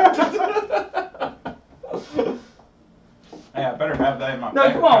on. Hey, I better have that in my No,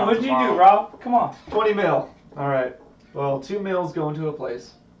 bank come on. account What'd you do, tomorrow. Rob? Come on. 20 mil. All right. Well, 2 mils going to a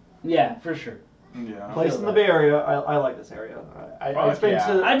place. Yeah, for sure. Yeah. Place in the Bay Area. I like this area. I Fuck spend yeah.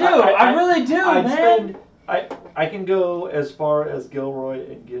 to, I do. I really do, I'd man. spend. I can go as far as Gilroy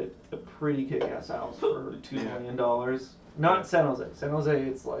and get a pretty kick-ass house for $2 million. Not San Jose. San Jose,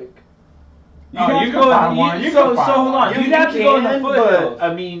 it's like. Oh, have you to can go- find one. You so can find hold one. on. You'd have to go in the can, foothills. but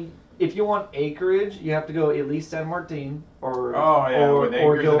I mean, if you want acreage, you have to go at least San Martin or Oh, yeah, or, with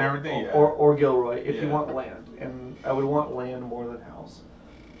or, acres and everything, yeah. or Gilroy if you Yeah. want land, and I would want land more than house.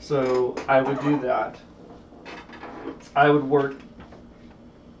 So I would do that. I would work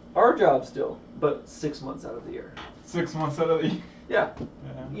our job still, but 6 months out of the year. 6 months out of the Yeah, yeah.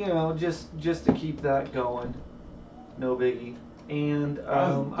 you know, just to keep that going. No biggie. And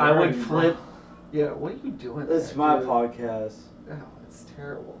was I would dirty, bro. flip. Yeah, what are you doing? It's there, my dude? podcast. Oh, it's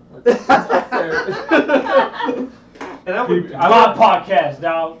terrible. It's terrible. And I would, My podcast,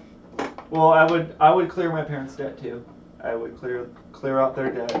 dog. well, I would clear my parents' debt too. I would clear out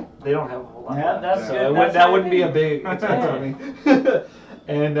their debt. They don't have a whole lot. Yeah, left, that's so good. it That's that what wouldn't I be a mean. big expense Yeah. on me.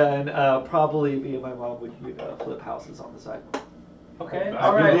 And then probably me and my mom would flip houses on the side. Okay. I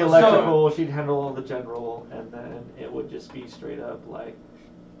All would I'd right. do the so- electrical, she'd handle all the general, and then it would just be straight up like,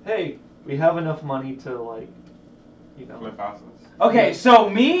 hey, we have enough money to like, you know. Flip houses. Okay, so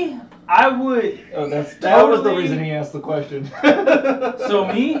me, I would. Oh, that was the Totally- reason he asked the question. So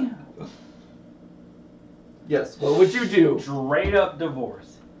me, Yes. What would you do? straight up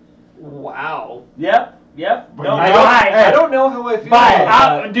divorce. Wow. Yep. But No, you I know- don't, bye. I don't know how I feel Bye.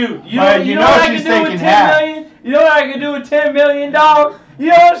 about that. Dude, you But know, you know know what I she's can do with taking 10 half. million? You know what I can do with $10 million, dog? You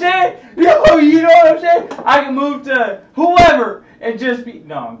know what I'm saying? Yo, you know what I'm saying? I can move to whoever and just be.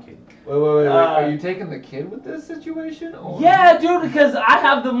 No, I'm kidding. Wait. Uh, Are you taking the kid with this situation? Or? Yeah, dude, because I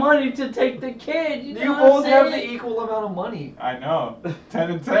have the money to take the kid. You, know You what I'm both have the saying? equal amount of money. I know.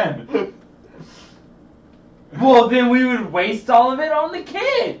 10 and 10. Well, then we would waste all of it on the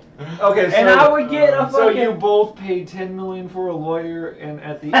kid. Okay, so And I would get a so fucking. you both paid $10 million for a lawyer, and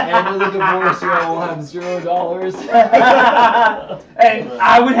at the end of the divorce, you all will have $0. And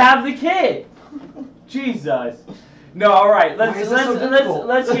I would have the kid. Jesus. No, all right. Why is Let's this so difficult?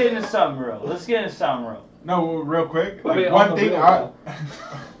 let's get into something real. Let's get into something real. No, real quick. Like Wait, on one the thing, real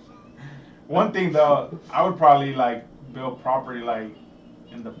one thing though, I would probably like build property like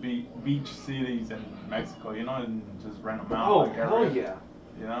in the beach cities in Mexico, you know, and just rent them out. Oh, like, hell every- yeah.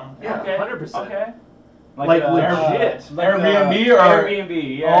 You know. Yeah, Okay. 100%. Okay. Like legit. Airbnb or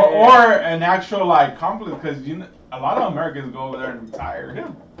Airbnb, yeah. or an actual like complex, because you know a lot of Americans go over there and retire.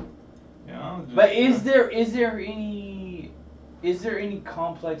 Yeah. You know. Just, But is there any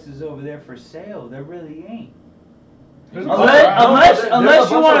complexes over there for sale? There really ain't. There's a Unless bunch of- unless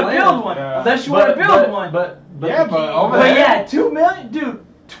there's you a want to bunch of build land. one. Yeah. Unless you want to build one. But Yeah, the but key- over But there- yeah, 2 million, dude.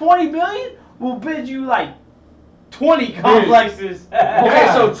 20 million will bid you like 20 complexes. Okay,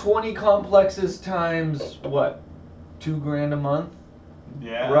 Yeah. so 20 complexes times what? $2,000 a month,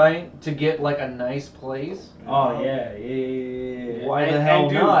 Yeah. right? To get like a nice place. Oh yeah. Why the And- hell and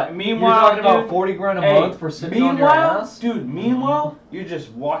dude, not? Meanwhile, you're talking about dude, 40 grand a hey, month for sitting on your ass. Dude, meanwhile, you're just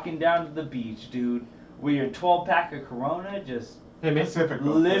walking down to the beach, dude, with your 12-pack of Corona, just Hey, Pacifico.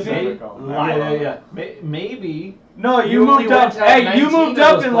 living Pacifico. life. Yeah. Maybe. No, You you only moved up. went to have Hey, you 19 moved of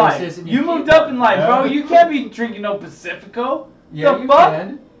up those in life. places and You you moved keep up in life, bro. Yeah. You can't be drinking no Pacifico. Yeah, the you fuck? can.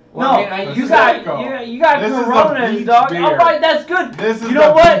 No, Well, I mean, you Pacifico. got you got This is the Coronas, beach dog. beer. All right, that's good. This is you know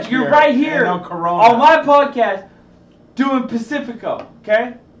the what? beach You're beer, right here and no Corona. on my podcast doing Pacifico,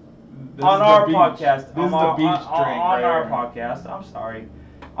 okay? This On is our the beach. podcast. This is the beach drink on right our here. podcast. I'm sorry.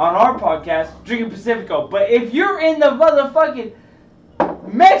 On our podcast, drinking Pacifico. But if you're in the motherfucking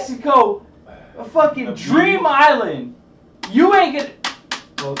Mexico, a fucking The Dream beach. Island, you ain't gonna.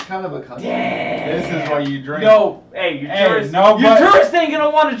 Well, it's kind of a country. This is what you drink. No, hey, your Hey, tourists, nobody- your tourists ain't gonna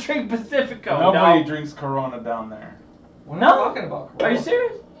want to drink Pacifico. Nobody dog. drinks Corona down there. What No. are you talking about? Are you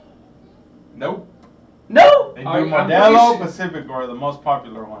serious? Nope. No. They do I'm pretty Modelo, sure- Pacifico are the most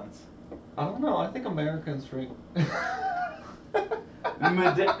popular ones. I don't know. I think Americans drink.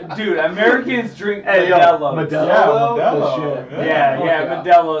 Dude, Americans drink Hey, yo, Modelo's. Modelo. Yeah, though? Modelo. The shit. Yeah, Fuck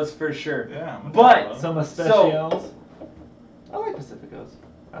yeah, Modelo's for sure. Yeah, Modelo. But Some Mustachios. I like Pacificos.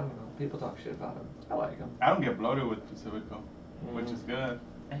 I don't know. People talk shit about them. I like them. I don't get bloated with Pacifico, which is good.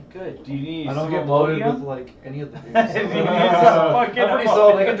 Hey, good. Do you need I don't some get bloated Imodium? with like any of the If beers. you need some some fucking I'm pretty Imodium.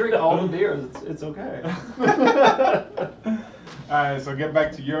 solid. I can drink all the beers. It's okay. Alright, so get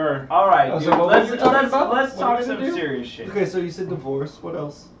back to your. All right, Oh, dude, so what were you talking about? let's What are talk you some gonna do? serious shit. Okay, so you said divorce. What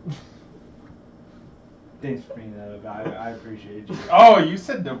else? Thanks for bringing that up. I appreciate you. Oh, you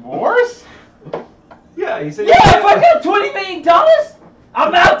said divorce? Yeah, you said. Yeah, if I got $20 million,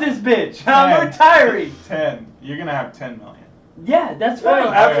 I'm out this bitch. I'm 10. retiring. 10. You're gonna have 10 million. Yeah, that's No, no,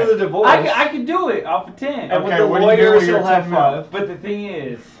 fine. after the divorce. I could do it off of 10. And with Okay, the what do you do lawyer, with your she'll have 10 mil? 5. But the thing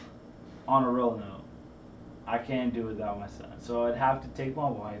is, on a real note, I can't do it without my son. So I'd have to take my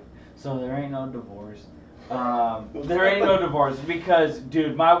wife. So there ain't no divorce. There ain't no divorce because,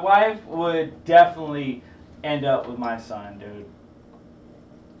 dude, my wife would definitely end up with my son, dude.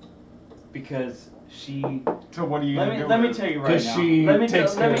 Because she. So what are you gonna do? Let me with it? tell you right 'Cause now. she let me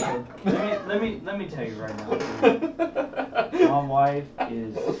takes let me, care of let me tell you right now, dude. My wife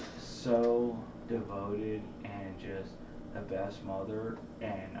is so devoted and just the best mother,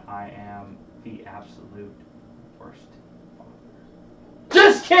 and I am the absolute worst father.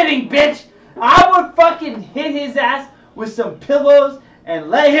 Just kidding, bitch! I would fucking hit his ass with some pillows and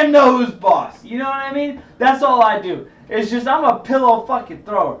let him know who's boss. You know what I mean? That's all I do. It's just I'm a pillow fucking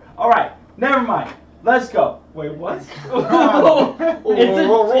thrower. Alright, never mind. Let's go. Wait, what? It's a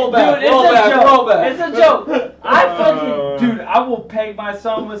roll back, dude, roll it's back, a joke. roll back. It's a joke. I will peg my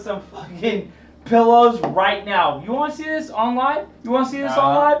son with some fucking pillows right now. You want to see this on live? You want to see this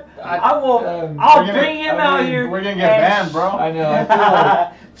on live? I will. I'll We're gonna- bring him out here. We're gonna get and banned, bro. I know. I feel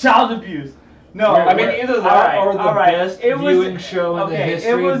like. Child abuse. No, We're- I mean, either that or the alright. best It was- viewing show in the okay,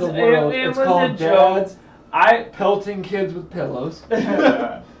 history it was, of the world. It It's was called a joke. Dads I. Pelting Kids with Pillows.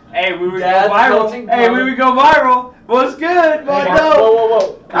 Yeah. Hey, we would Dad's go viral. melting Hey, we pot. would go viral. What's good, my Whoa, dog? whoa,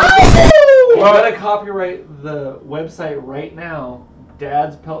 whoa. Oh! We're gonna copyright the website right now.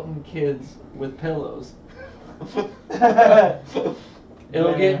 Dads pelting kids with pillows.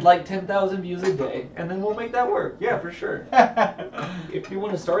 It'll get like 10,000 views a day, and then we'll make that work. Yeah, for sure. If you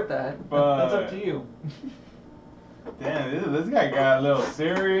want to start that, that's up to you. Damn, this guy got a little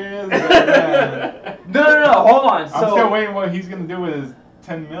serious. No. Hold on. I'm So still waiting what he's gonna do with his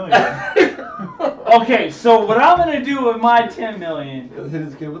 10 million. okay, so what I'm gonna do with my 10 million? Hit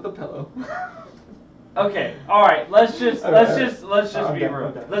his kid with a pillow. Okay, all right. Let's just Alright, be okay, real.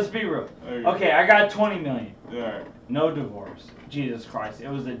 okay. Let's be real. Okay. Okay, I got 20 million. Yeah. No divorce. Jesus Christ, it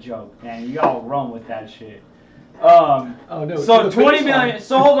was a joke, man. Y'all run with that shit. Oh no. So to the 20 finish million. line.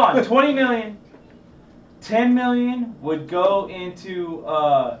 So hold on, 20 million. 10 million would go into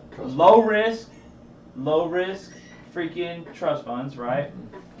low risk, freaking trust funds, right?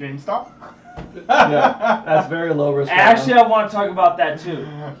 GameStop? Yeah, that's very low risk. Actually, I want to talk about that too.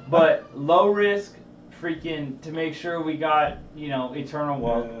 But low risk, freaking, to make sure we got, eternal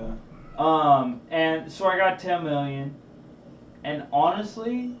wealth. Yeah. And so I got 10 million. And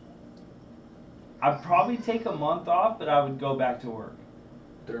honestly, I'd probably take a month off, but I would go back to work.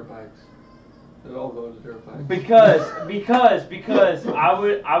 Dirt bikes. They all go to dirt bikes. Because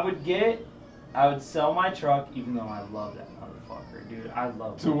I would sell my truck, even though I love that motherfucker, dude. I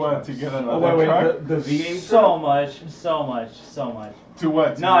love To my what? truck To get so another truck? the V8 so much. To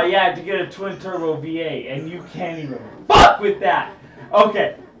what? To No, yeah, to get a twin turbo V8, and you can't even fuck with that.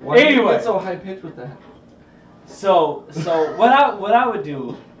 Okay. Why do you Anyway, get so high pitched with that? so what I would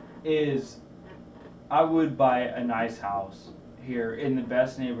do is I would buy a nice house here in the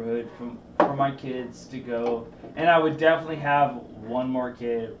best neighborhood for my kids to go, and I would definitely have one more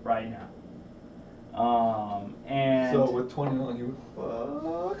kid right now. And So with 20 million, you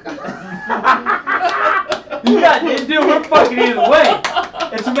would fuck. dude, we're fucking either way.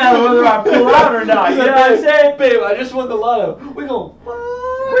 It's a matter of whether I pull out or not. You know what I'm saying? Babe, I just won the lotto. We gon' fuck.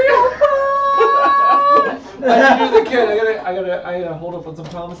 I should do the kid. I gotta hold up on some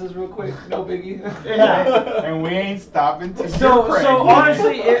promises real quick. No biggie. Yeah. And we ain't stopping till So you're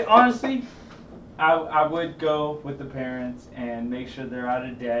pregnant. honestly, I would go with the parents and make sure they're out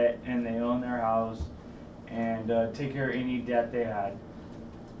of debt and they own their house and take care of any debt they had.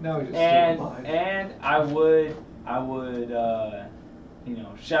 Now we just And I would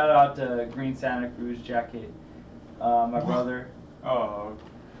shout out to Green Santa Cruz Jacket, my brother. Oh.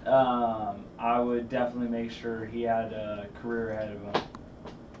 I would definitely make sure he had a career ahead of him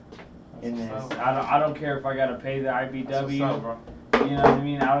in this. what's up. I don't care if I gotta pay the That's what's IBW. up, bro. You know what I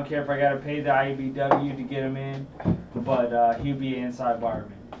mean? I don't care if I gotta pay the IBW to get him in. but he'd be an inside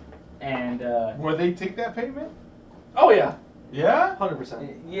wireman. And Will they take that payment? Oh yeah, Yeah?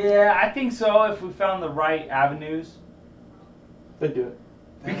 100%. yeah, I think so if we found the right avenues. They do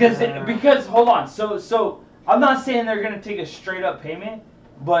it. Because hold on, so I'm not saying they're gonna take a straight up payment,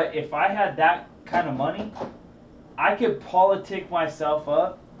 but if I had that kind of money, I could politic myself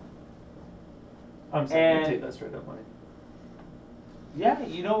up. I'm saying And- they take that straight up money. Yeah,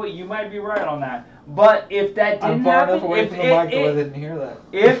 you know what? You might be right on that. But if that I'm didn't far happen, enough away from the mic to where they didn't hear that.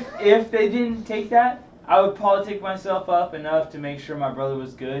 if they didn't take that, I would politic myself up enough to make sure my brother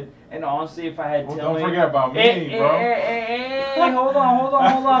was good. And honestly, if I had Well, Tilly, don't forget about me, Hey, bro. hey, hold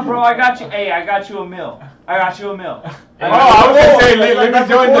on, bro. I got you. Hey, I got you a meal. I was gonna say, let me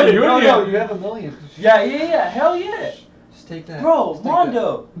join the union. No, you have $1 million. Yeah. Hell yeah, Just take that. bro. Just take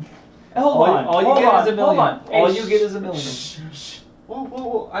Mondo. Hold All, on. all you hold get on, is $1 hold million. on. Hey, All you get is $1 million. Shh.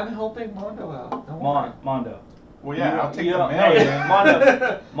 Whoa! I'm helping Mondo out. Don't worry. Mondo. Well, yeah, I'll take You the don't- million.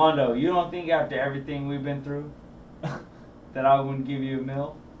 Hey, Mondo, you don't think after everything we've been through that I wouldn't give you a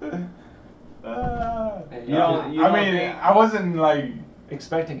meal? Hey, You don't- you I don't mean, think- I wasn't like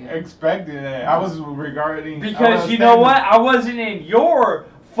expecting it. expecting it. I was regarding Because you know what? I wasn't in your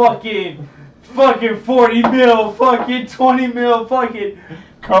fucking 40 mil, fucking 20 mil, fucking.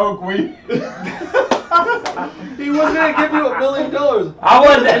 Coke, we. He wasn't gonna give you $1 million. I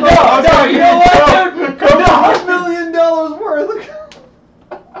wasn't. No, you know what, dude? $1 million worth.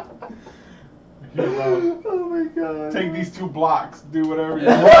 Oh my god. Take these 2 blocks. Do whatever you You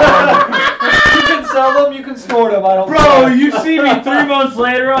want. can sell them. You can store them. I don't. Bro, care. you see me 3 months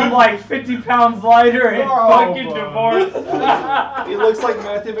later, I'm like 50 pounds lighter and Oh, fucking boy. divorced. He looks like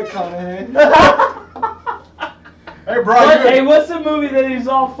Matthew McConaughey. Hey, bro. Hey, what's the movie that he's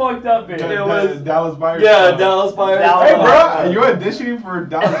all fucked up in? It was- Dallas Buyers Yeah, Club. Dallas Buyers. Dallas Hey, Buyers bro, Club. are you auditioning for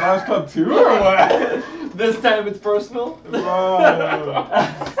Dallas Buyers Club 2 or what? This time it's personal. Bro.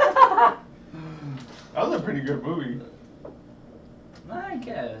 That was a pretty good movie. I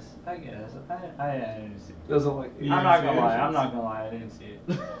guess. I didn't see it. Doesn't like. You I'm not didn't gonna see it? lie. I'm not gonna lie. I didn't see it.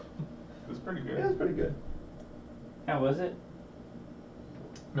 It was pretty Yeah, it's good. pretty good. How was it?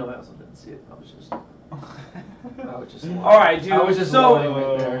 No, I also didn't see it. I was just. All right, dude. I was just so, lying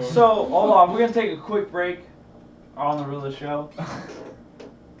right there. so hold on. We're gonna take a quick break on the Rula Show.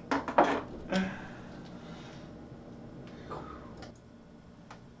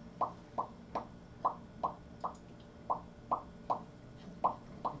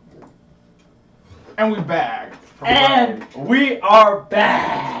 And we back. from And break. we are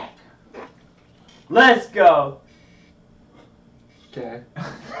back. Let's go. Okay.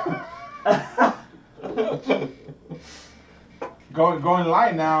 Going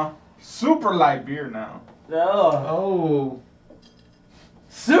light now. Super light beer now. Oh, Oh.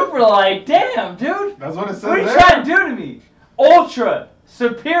 super light. Damn, dude. That's what it says What are you there. trying to do to me? Ultra.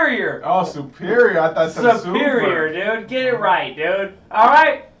 Superior. Oh, superior. I thought it said Superior, super. dude. Get it right, dude. All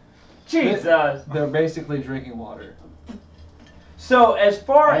right. Jesus. They're basically drinking water. So as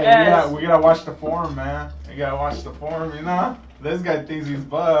far Hey, as we gotta watch the form, man. We gotta watch the form, you know? This guy thinks he's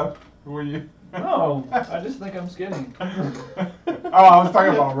buff. Who are you? No, I just think I'm skinny. Oh, I was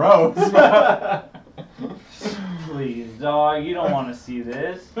talking about Rose. please, dog, you don't want to see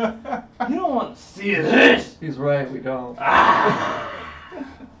this. You don't want to see this. He's right, we don't.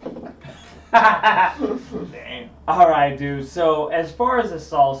 Damn. All right, dude. So as far as the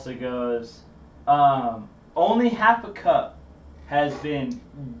salsa goes, only half a cup has been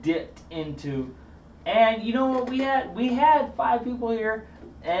dipped into, and you know what? We had 5 people here,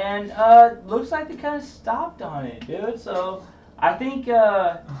 and looks like they kind of stopped on it, dude. So I think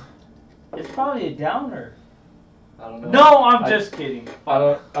it's probably a downer. I don't know. No, I'm just kidding. I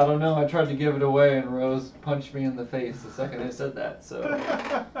don't know. I tried to give it away, and Rose punched me in the face the second I said that. So.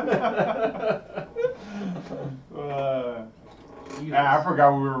 I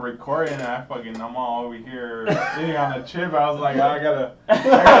forgot we were recording and I'm all over here sitting on the chip. I was like, I gotta step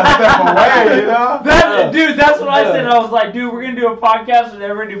away, you know? That's what I said. I was like, dude, we're gonna do a podcast with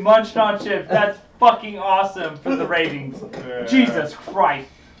everybody do Munch on Chips. That's fucking awesome for the ratings. Yeah. Jesus Christ.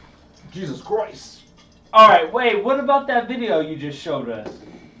 Jesus Christ. All right, wait. What about that video you just showed us?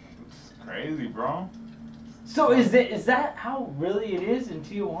 It's crazy, bro. So is that how really it is in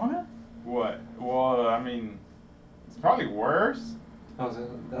Tijuana? What? Well, I mean, it's probably worse. That's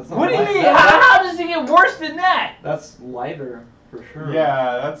not What do you light- mean? that- How does it get worse than that? That's lighter for sure.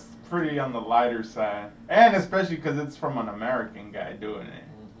 Yeah, that's pretty on the lighter side. And especially because it's from an American guy doing it.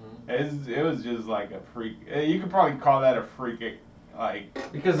 It was just like a freak. You could probably call that a freak,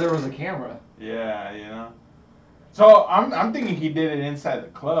 like, Because there was a camera. yeah, you know. So I'm thinking he did it inside the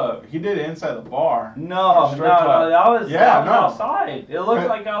club. He did it inside the bar. No, Strip no, club. that was Yeah, no. outside. It looked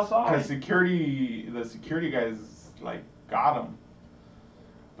like Because outside. the security guys like got him.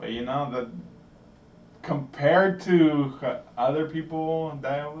 But you know that compared to other people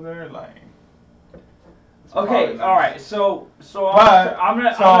that over there, like. it's Okay, probably not- all right. So But I'm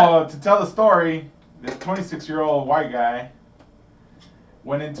gonna. to tell the story, this 26-year-old white guy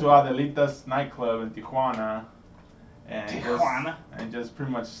went into Adelita's nightclub in Tijuana. And Tijuana. just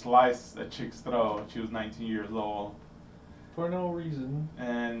pretty much sliced a chick's throat. She was 19 years old. For no reason.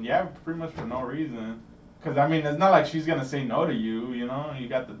 And yeah, pretty much for no reason. Because, I mean, it's not like she's going to say no to you, you know? You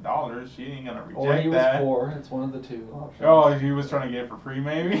got the dollars. She ain't going to reject Or he was that. poor. It's one of the two options. Oh, he was trying to get it for free,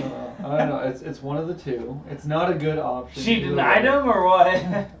 maybe? I don't know. It's one of the two. It's not a good option. She either denied way. him or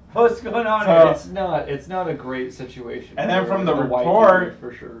what? What's going on So- here? It's not a great situation. And then for from the white report- dude,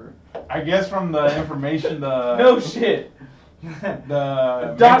 for sure. I guess from the information, the... No shit.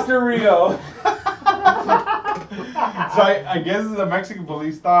 The... Dr. Rio. So I guess the Mexican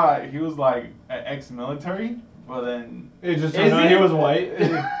police thought he was like ex-military, but then It just Is turned out he? he was white.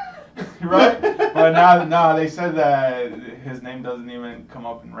 right? But now they said that his name doesn't even come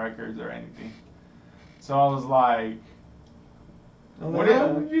up in records or anything. So I was like, what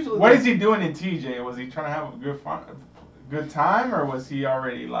is he doing in TJ? Was he trying to have a good time, or was he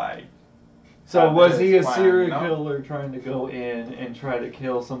already like? So After was he a his plan, serial you know? killer trying to go in and try to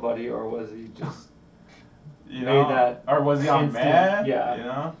kill somebody, or was he just, You Made know, that or was he on instant- meth? yeah. You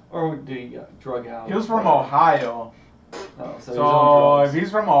know, or did he get drug out? he was from Ohio. Oh, so, So if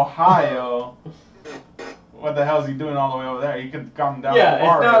he's from Ohio, what the hell is he doing all the way over there? He could come down. yeah, the it's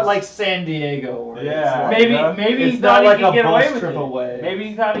forest. not like San Diego. Where Yeah. it's like, Maybe Yeah. maybe It's he not thought like he could a get away bus with trip it. away. Maybe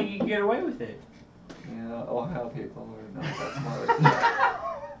he thought he could get away with it. Yeah, Ohio people are not that smart.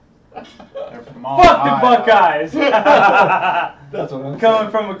 They're from Fuck the Ohio. Buckeyes. That's what I'm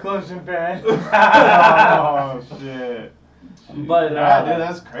Coming from a Clemson fan. Oh shit. But, yeah, dude,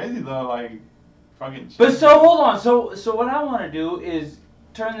 that's crazy though. Like, fucking. But so hold on. So what I want to do is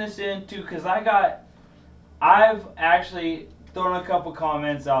turn this into, because I've actually thrown a couple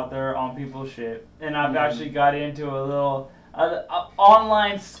comments out there on people's shit, and I've actually got into a little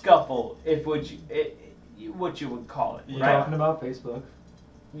online scuffle, if what you would call it. We're Right? talking about Facebook.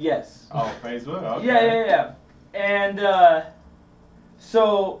 Yes. Oh, Facebook. Okay. Yeah. And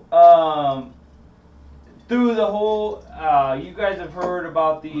so through the whole, you guys have heard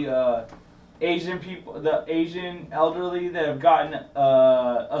about the Asian people, the Asian elderly that have gotten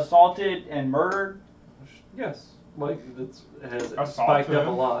assaulted and murdered. Yes, like that's has Assaulted? spiked up a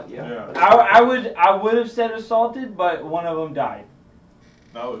lot. Yeah. I would have said assaulted, but one of them died.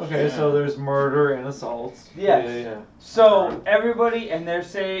 No Okay, shit. so there's murder and assaults. Yes. Yeah. So everybody, and they're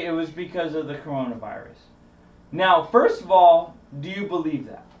saying it was because of the coronavirus. Now, first of all, do you believe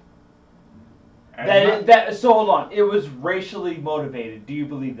that? So hold on, it was racially motivated. Do you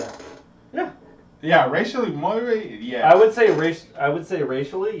believe that? Yeah, racially motivated. Yeah. I would say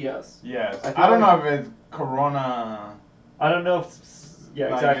racially, yes. Yes. I feel I don't like- know if it's Corona. I don't know if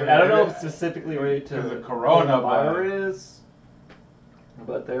Like, exactly. I don't know if it's specifically related to the corona, but- virus,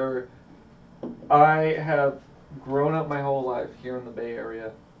 but I have grown up my whole life here in the Bay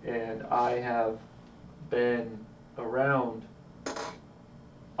Area, and I have been around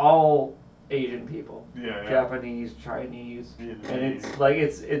all Asian people, Yeah. Japanese, Chinese, Vietnamese. and it's like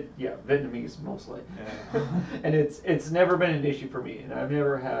Vietnamese mostly, Yeah. and it's never been an issue for me, and I've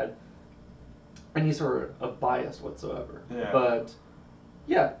never had any sort of bias whatsoever. Yeah. But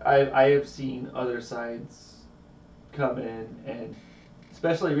yeah, I have seen other sides come in, and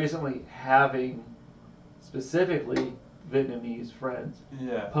especially recently having specifically Vietnamese friends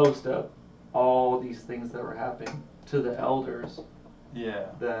Yeah. post up all these things that were happening to the elders, Yeah.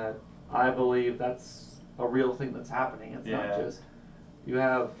 that I believe that's a real thing that's happening. It's Yeah. not just you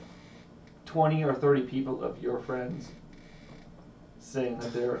have 20 or 30 people of your friends saying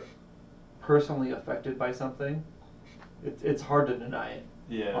that they're personally affected by something. It's hard to deny it,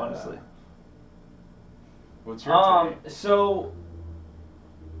 Yeah. honestly. What's your take? So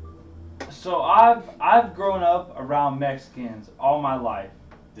I've grown up around Mexicans all my life,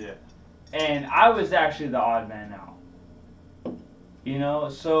 Yeah. and I was actually the odd man out. You know,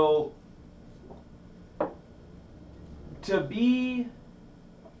 so to be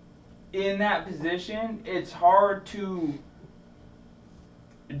in that position, it's hard to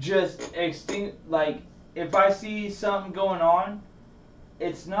just like, if I see something going on,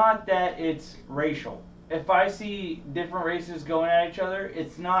 it's not that it's racial. If I see different races going at each other,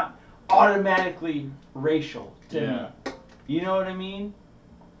 it's not automatically racial to Yeah. me. You know what I mean?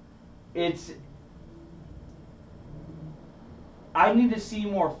 It's I need to see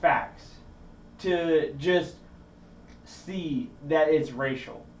more facts to just see that it's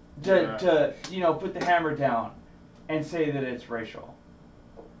racial. To put the hammer down and say that it's racial.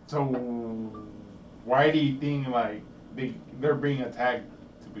 So why do you think like they're being attacked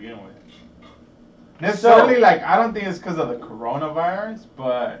to begin with? Necessarily, like I don't think it's because of the coronavirus,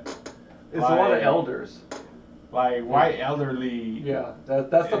 but It's a lot of elders. Like white elderly. Yeah,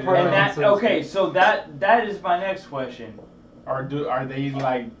 that's the part. And that so that is my next question. Are they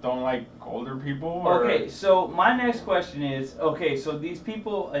like don't like older people? Or? Okay, so my next question is, okay, so these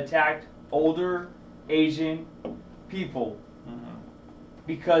people attacked older Asian people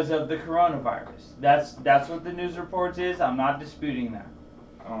because of the coronavirus. That's what the news reports is. I'm not disputing that.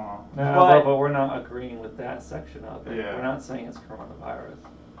 But we're not agreeing with that section of it. Yeah. We're not saying it's coronavirus.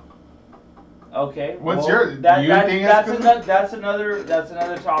 Okay. What's well, your? Do you think that's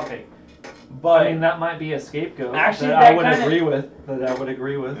another topic. But I mean, that might be a scapegoat. Actually, that I would agree with. That I would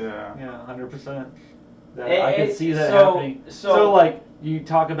agree with. Yeah. Yeah, 100%. I could see that so, happening. So, So, like, you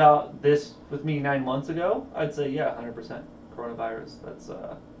talk about this with me 9 months ago, I'd say, yeah, 100% coronavirus.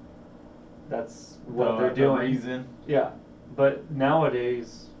 That's what they're doing. The reason. Yeah, but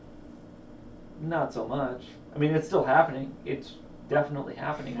nowadays, not so much. I mean, it's still happening. It's definitely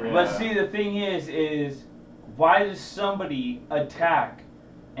happening. Right But now. see, the thing is why does somebody attack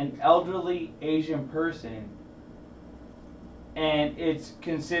an elderly Asian person and it's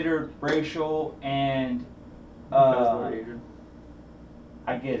considered racial and Because they're Asian.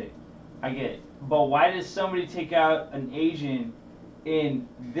 I get it. But why does somebody take out an Asian in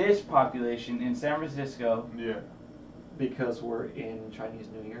this population in San Francisco? Yeah. Because we're in Chinese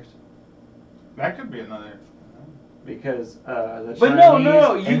New Year's. That could be another. Because the But Chinese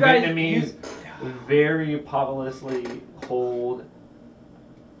no, you and guys- Vietnamese very populously hold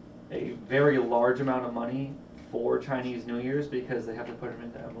a very large amount of money for Chinese New Year's because they have to put them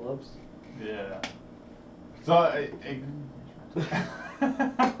into envelopes. Yeah. So.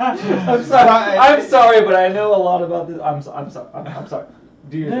 I'm sorry. I'm sorry, but I know a lot about this. I'm sorry. I'm sorry.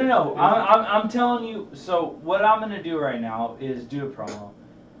 Do you? No. I'm telling you. So what I'm gonna do right now is do a promo,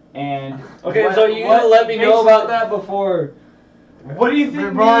 and Okay, so you gonna let me know about that before? What do you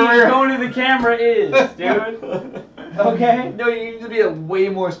think me going to the camera is, dude? Okay. No, you need to be way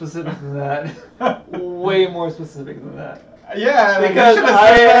more specific than that. Way more specific than that. Yeah, like, Because you should've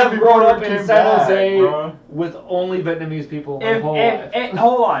I said that have before grown up we in came San back, Jose bro. with only Vietnamese people my whole life.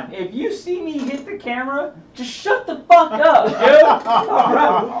 Hold on. If you see me hit the camera, just shut the fuck up, dude.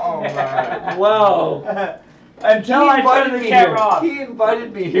 Oh, man. Wow. Until I turn the camera off. He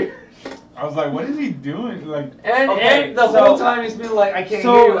invited me here. I was like, what is he doing? Like, And the so- whole time he's been like, I can't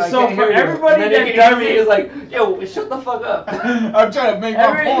so- hear you, I so can't for hear you. everybody and then that he can hear me, doesn't- he's like, yo, shut the fuck up. I'm trying to make my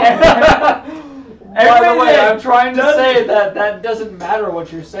Every- point. By the Everybody way, that I'm trying to doesn't- say that doesn't matter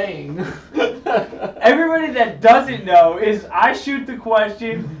what you're saying. Everybody that doesn't know is I shoot the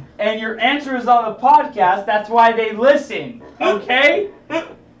question and your answer is on the podcast. That's why they listen. Okay?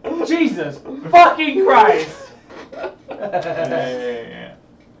 Jesus fucking Christ. Yeah.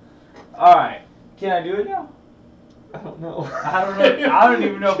 Alright. Can I do it now? I don't know. I don't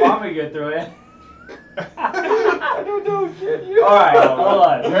even know if I'm gonna get through it. I don't know shit. Alright, hold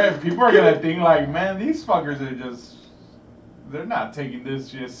on. Man, people are gonna think like, man, these fuckers are they're not taking this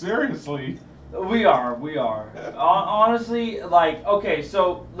shit seriously. We are. Honestly, like, okay,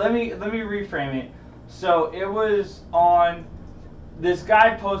 so let me reframe it. So it was on. This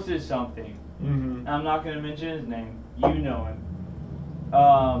guy posted something. Mm-hmm. I'm not gonna mention his name. You know him.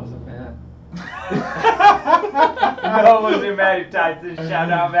 Was it bad? No, it wasn't Matty Tyson. Shout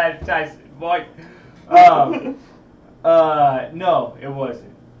out Matty Tyson, boy. No, it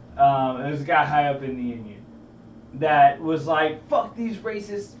wasn't. It was a guy high up in the Union that was like, "Fuck these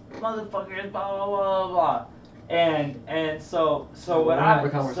racist motherfuckers," blah blah blah blah. And so We're what gonna I have a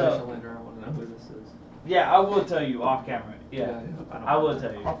conversation so, later. I want to know who this is. yeah, I will tell you off camera. Yeah, I will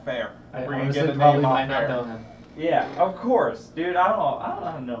tell you. Oh, fair. I We're gonna honestly get the probably name off might not fair. know him. Yeah, of course, dude. I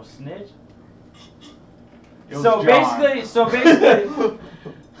don't know, snitch. It was So John. basically,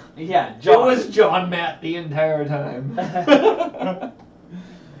 yeah, John. It was John Matt the entire time.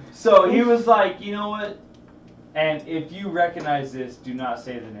 So he was like, you know what? And if you recognize this, do not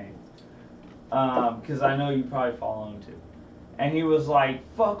say the name, because I know you probably follow him too. And he was like,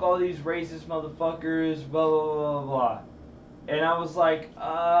 "Fuck all these racist motherfuckers," blah blah blah blah. And I was like,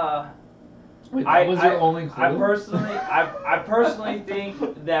 Wait, that was your only clue? I personally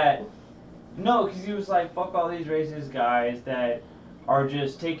think that no, because he was like, "Fuck all these racist guys that are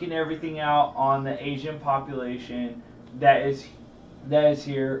just taking everything out on the Asian population that is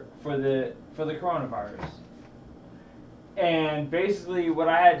here for the coronavirus." And basically what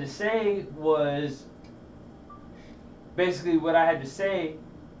I had to say was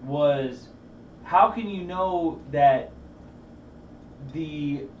how can you know that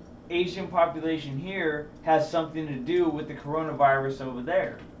the Asian population here has something to do with the coronavirus over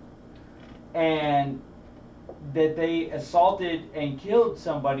there? And that they assaulted and killed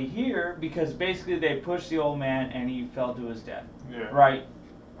somebody here because basically they pushed the old man and he fell to his death. Yeah. Right?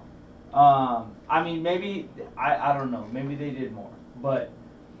 I mean, maybe, I don't know, maybe they did more. But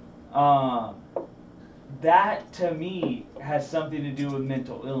that to me has something to do with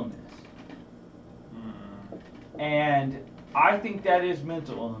mental illness. And I think that is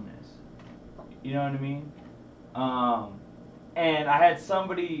mental illness. You know what I mean? And I had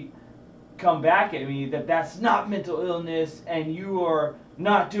somebody come back at me that that's not mental illness and you are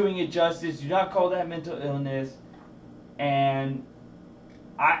not doing it justice. Do not call that mental illness. And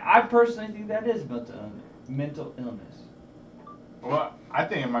I personally think that is mental illness. Well, I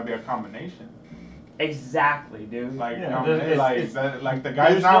think it might be a combination. Exactly, dude. Like, Yeah, like the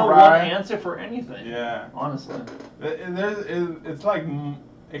guy's There's not no right. one answer for anything. Yeah. Honestly. It's like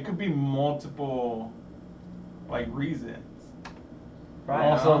it could be multiple like reasons. Right.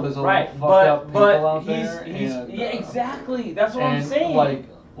 Also, there's a lot Right, of fucked up people but out he's there. and, yeah, exactly. That's what I'm and saying.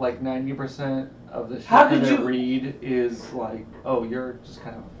 like 90% of the shit How that could I you- read is like, oh, you're just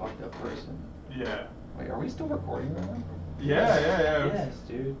kind of a fucked up person. Yeah. Like, are we still recording right now? Yeah. Yes,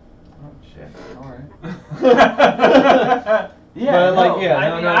 dude. Oh shit. All right. Yeah, But, like, no, yeah, I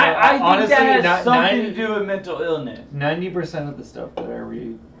no, mean, no, I think honestly, that has not- something 90 to do with mental illness. 90% of the stuff that I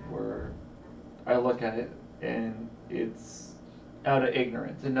read, where I look at it and it's out of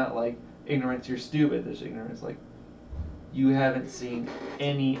ignorance, and not like ignorance, you're stupid. There's ignorance like you haven't seen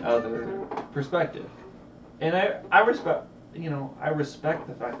any other perspective, and I respect, I respect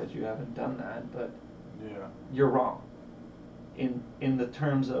the fact that you haven't done that, but Yeah. you're wrong. In the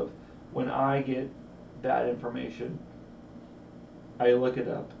terms of when I get bad information, I look it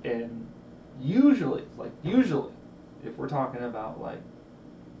up, and usually, if we're talking about like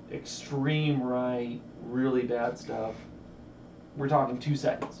extreme right, really bad stuff, we're talking 2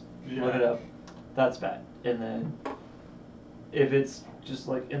 seconds. Yeah. Look it up. That's bad. And then if it's just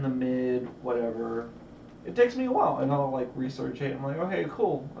like in the mid, whatever, it takes me a while, and I'll like research it. I'm like, okay,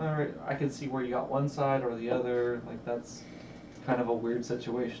 cool. All right, I can see where you got one side or the other. Like that's kind of a weird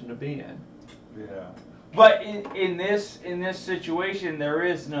situation to be in. Yeah. But in this situation, there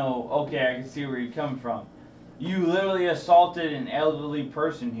is no, okay, I can see where you're coming from. You literally assaulted an elderly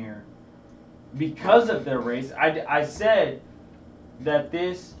person here because of their race. I said that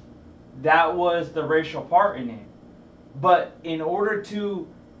that was the racial part in it. But in order to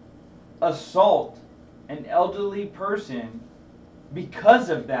assault an elderly person because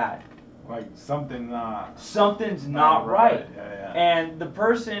of that, Like something's not right. Yeah. And the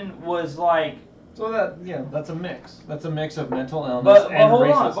person was like, So that's a mix. That's a mix of mental illness but and hold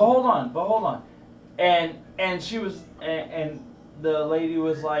racism. on. And she was, and the lady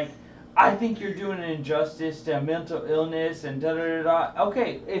was like, I think you're doing an injustice to mental illness and da da da da.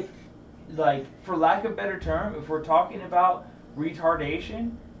 Okay, if, like, for lack of a better term, if we're talking about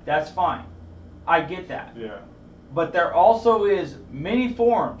retardation, that's fine. I get that. Yeah. But there also is many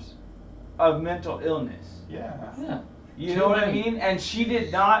forms of mental illness. Yeah. Yeah. You Too know what I many. mean? And she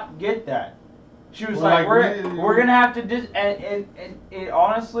did not get that. She was Well, like, like, we're gonna have to and it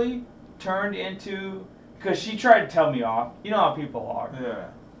honestly turned into, because she tried to tell me off. You know how people are. Yeah.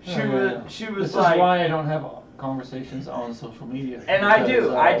 She was This like, is why I don't have conversations on social media. And I do,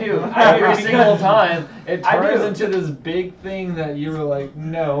 because, I do. Every Because- single time, it I turns do. into this big thing that you were like,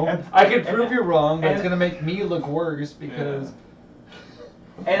 no, And- I can prove you wrong, but it's and- gonna make me look worse because.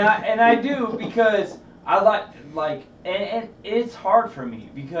 and I do, because I like and it's hard for me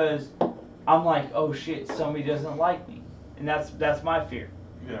because I'm like, oh shit, somebody doesn't like me, and that's my fear.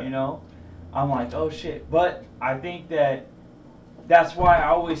 Yeah. You know, I'm like, oh shit. But I think that's why I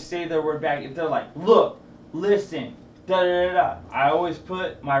always say the word back. If they're like, look, listen, da da da da, I always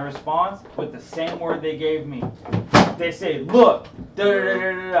put my response with the same word they gave me. They say, look, da da da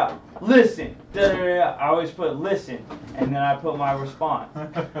da da da, listen, da da da da. I always put listen, and then I put my response.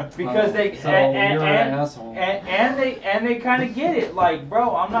 Because they So you're an asshole. and they kind of get it. Like,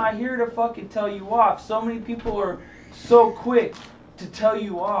 bro, I'm not here to fucking tell you off. So many people are so quick to tell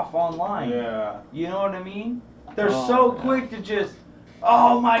you off online. Yeah. You know what I mean? They're Oh, so yeah. quick to just,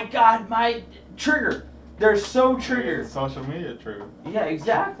 oh my god, my trigger. They're so triggered. Social media trigger. Yeah,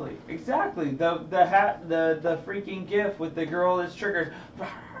 exactly. The freaking gif with the girl that's triggered.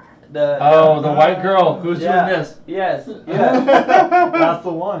 The white girl who's Yeah. doing this. Yes. Yes. That's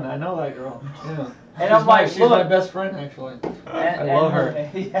the one. I know that girl. Yeah. And I'm like, she's look, my best friend actually. I love her.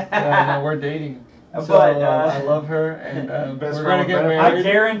 Yeah. Yeah, no, we're dating. So, But, I love her, and Best we're friend gonna get with I married.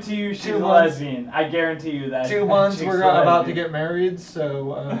 guarantee you she's 2 a months. lesbian. I guarantee you that. 2 months, She's we're a about to lesbian. get married.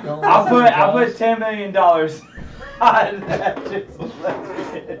 So don't. I listen put to I put Josh. $10 million on that. She's a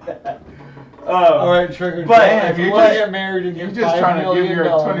lesbian. All right, triggered. But- If you You're want to just- get married and You're get just $5 trying to give million your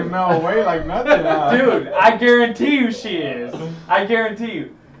 20 mil away like nothing. Huh? Dude, I guarantee you she is. I guarantee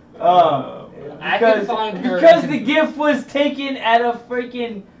you. I can Because, find her. because the gift was taken at a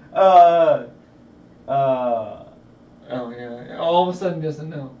freaking Oh yeah. All of a sudden, just a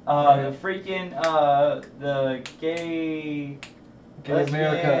no. the freaking the gay Gay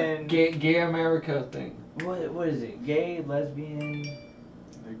America. lesbian- Gay America thing. what is it? Gay lesbian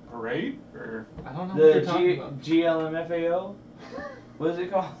Like parade or I don't know what you're the talking about. GLMFAO? What is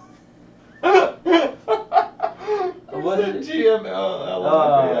it called? What is it?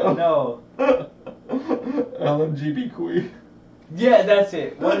 No. LMGBQ. Yeah, that's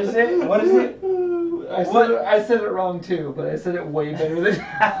it. What is it? What is it? I said it wrong too, but I said it way better than.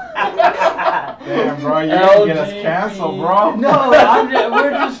 damn, bro, you're gonna get us canceled, bro. No,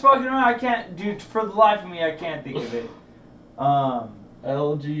 we're just fucking around. I can't, dude. For the life of me, I can't think of it.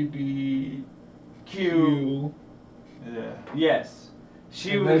 LGBTQ. Q. Yeah. Yes,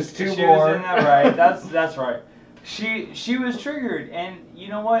 she And was. there's two she more. was in that right. That's right. She was triggered, and you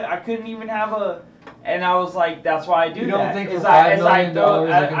know what? I couldn't even have a. And I was like, that's why I do You that. don't think for Is $5 is I million throw,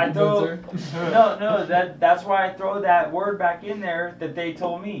 I I can throw, convince her? No, that's why I throw that word back in there that they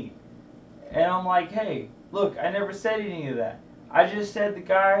told me. And I'm like, hey, look, I never said any of that. I just said the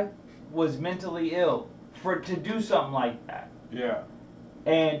guy was mentally ill to do something like that. Yeah.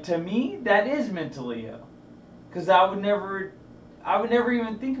 And to me, that is mentally ill. Cause I would never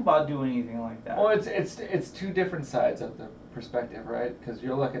even think about doing anything like that. Well, it's two different sides of the perspective, right? Because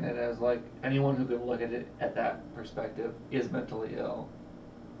you're looking at it as like anyone who can look at it at that perspective is mentally ill,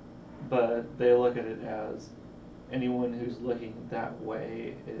 but they look at it as anyone who's looking that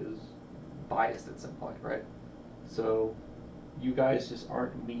way is biased at some point, right? So you guys just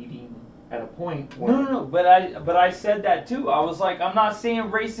aren't meeting at a point where No. But I said that too. I was like, I'm not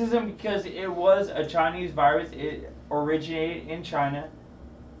saying racism because it was a Chinese virus. It originated in China,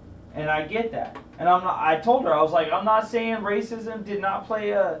 and I get that. And I told her, I was like, I'm not saying racism did not play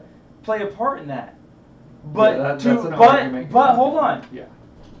a part in that. But Yeah, that's an but argument. hold on. Yeah.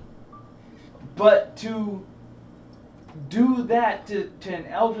 But to do that to an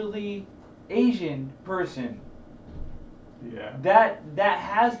elderly Asian person, Yeah. that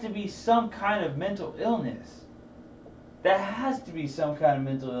has to be some kind of mental illness. That has to be some kind of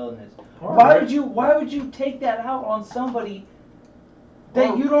mental illness. Why would you take that out on somebody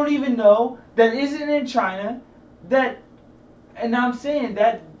that you don't even know, that isn't in China, and I'm saying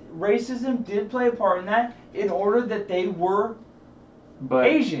that racism did play a part in that in order that they were But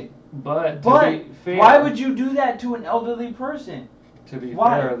Asian. but But to be fair, why would you do that to an elderly person? To be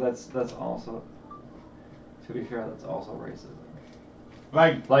why? fair, that's also. To be fair, that's also racism.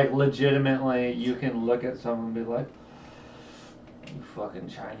 Like, Like legitimately, you can look at someone and be like, "You fucking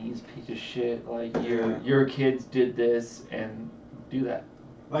Chinese piece of shit! Like your kids did this and do that."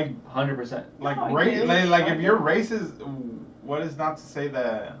 like, 100%. like, No, I get it. like I if get you're it. racist, what is not to say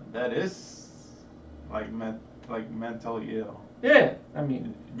that is like mentally ill, Yeah, I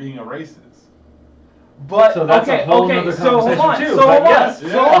mean, being a racist. But so that's okay, a whole okay, nother so hold conversation on, too. so but hold yes, on,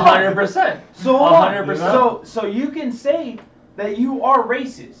 yeah, so hold on. 100%. So hold on. 100%. So you can say that you are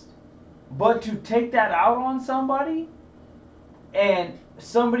racist, but to take that out on somebody and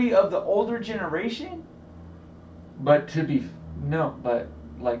somebody of the older generation, But to be but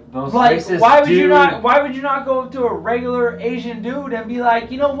like most like racists why would do, you not go up to a regular Asian dude and be like,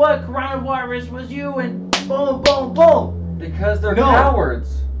 you know what, coronavirus was you, and boom, boom, boom. Because they're No.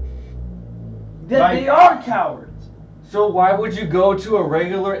 cowards. That Like- they are cowards. So why would you go to a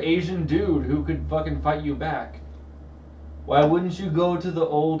regular Asian dude who could fucking fight you back? Why wouldn't you go to the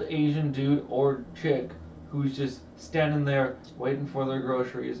old Asian dude or chick who's just standing there waiting for their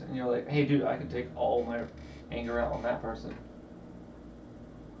groceries and you're like, hey dude, I can take all my anger out on that person.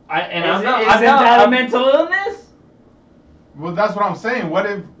 Isn't that a mental illness? Well, that's what I'm saying. What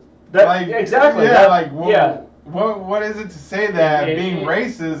if, That- like, exactly, Yeah, that- like, what, yeah. what is it to say that It- being it-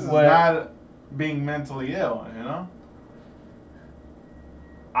 racist is what- not being mentally ill? You know.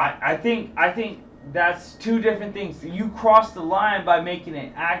 I think that's two different things. You cross the line by making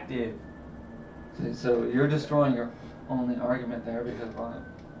it active. So you're destroying your only argument there because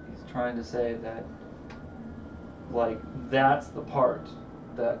he's trying to say that, like, that's the part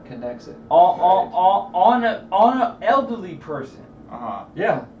that connects it. On a elderly person. Uh huh.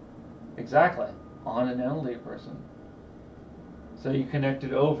 Yeah, exactly. on an elderly person. So you connect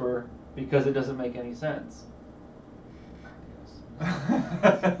it over because it doesn't make any sense. I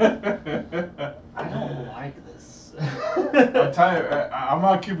don't like this. I'll tell you, I'm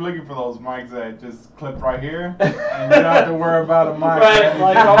gonna keep looking for those mics that just clip right here, and you don't have to worry about a mic. Right,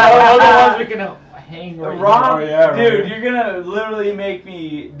 like all the other ones we can hang right Rob, Oh, yeah, dude, right. you're gonna literally make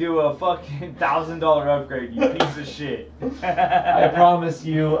me do a fucking $1,000 upgrade, you piece of shit. I promise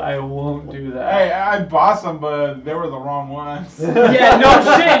you, I won't do that. Hey, I bought some, but they were the wrong ones. Yeah,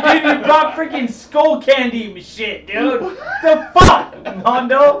 no shit, dude. You brought freaking skull candy shit, dude. The fuck,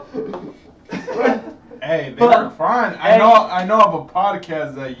 Hondo? Hey, they But- work fine. hey. I know of a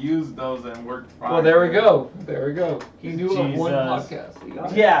podcast that used those and worked fine. Well, there we go. There we go. He knew of one Jesus. podcast. He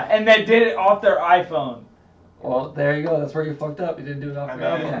got it. Yeah, and they did it off their iPhone. Well, there you go. That's where you fucked up. You didn't do it off And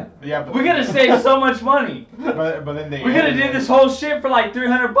your then- iPhone. yeah, but We're gonna save so much money. But then they. We're gonna do edited this it. whole shit for like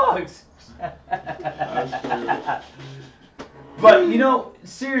 $300. That's true. But you know,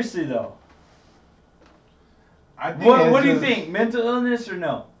 seriously though, I think what it's do you just- think? Mental illness or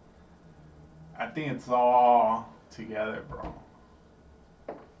no? I think it's all together, bro.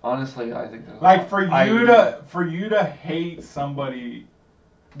 Honestly, I think there's Like for you to hate somebody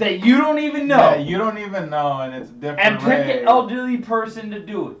That you don't even know, that you don't even know, and it's a different and pick race. an elderly person to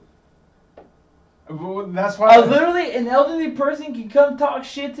do it. Well, that's why. Literally, an elderly person can come talk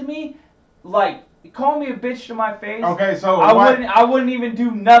shit to me, like call me a bitch to my face. Okay, so I why, wouldn't even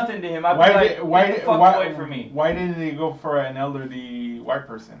do nothing to him. I'd be like, get the fuck away from me. Why didn't they go for an elderly white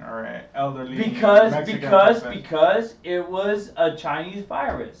person or an elderly Mexican person? Because it was a Chinese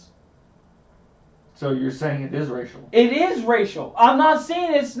virus. So you're saying it is racial? It is racial. I'm not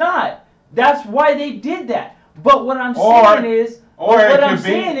saying it's not. That's why they did that. But what I'm Or- saying is, or it what I'm could be-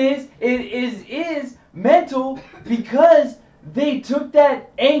 saying is, it is mental because they took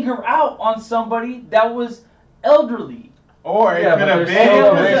that anger out on somebody that was elderly. Or it Yeah, could but have there's been. still a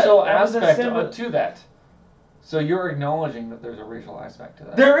it was a- racial it was a aspect symbol- to that. So you're acknowledging that there's a racial aspect to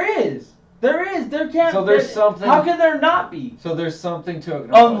that. There is. There is. There can't. So there's there- something- How can there not be? So there's something to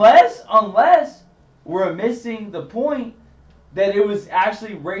acknowledge. Unless we're missing the point that it was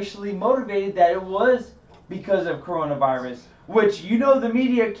actually racially motivated, that it was because of coronavirus, which you know the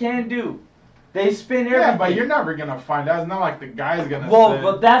media can do. They spin everything. Yeah, but you're never gonna find out. It's not like the guy's gonna Well, say.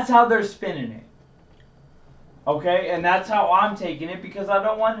 but that's how they're spinning it. Okay, and that's how I'm taking it because I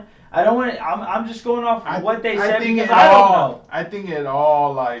don't want. I'm just going off of what they said think because it I don't all- know. I think it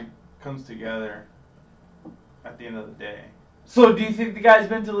all like comes together at the end of the day. So, do you think the guy's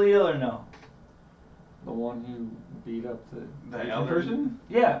mentally ill or no? The one who beat up the Asian elder person?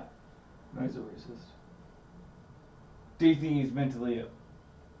 Yeah. No, he's a racist. Do you think he's mentally ill?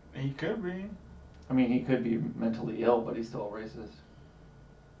 He could be. I mean, he could be mentally ill, but he's still a racist.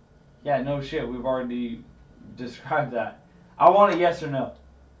 Yeah, no shit. We've already described that. I want a yes or no.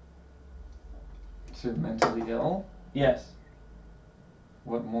 So mentally ill? Yes.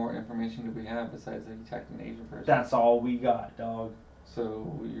 What more information do we have besides that he attacked an Asian person? That's all we got, dog.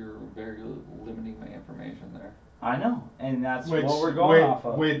 So you're very limiting my information there. I know, and that's what we're going off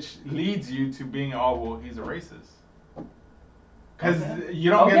of. Which leads you to being, oh, well, he's a racist. Because Okay.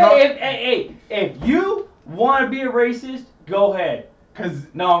 you don't Okay, get hey, if you want to be a racist, go ahead. Because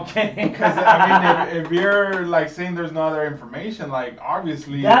No, I'm kidding. Because I mean, if you're like saying there's no other information, like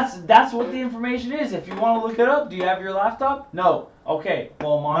obviously that's what the information is. If you want to look it up, do you have your laptop? No. Okay.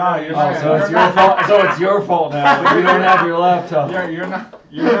 Well, mine. you're Oh, not- so it's your fault. So it's your fault now. If you don't have your laptop. you're not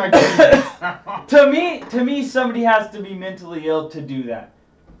getting To me, somebody has to be mentally ill to do that.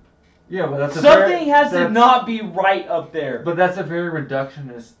 Yeah, but that's a Something has to not be right up there. But that's a very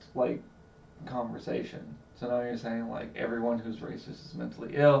reductionist like conversation. So now you're saying like everyone who's racist is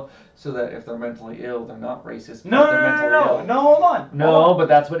mentally ill, so that if they're mentally ill, they're not racist. No, because they're mentally ill. no, hold on. No, but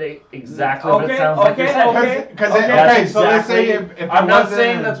that's what exactly what it Okay, sounds like you're okay, saying. okay. Because Okay. okay, That's so let's say exactly- if I'm it not wasn't-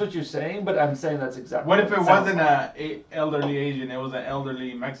 saying that's what you're saying, but I'm saying that's exactly. What if it sounds wasn't like. a elderly Asian? It was an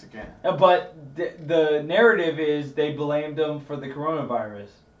elderly Mexican. But the narrative is they blamed them for the coronavirus.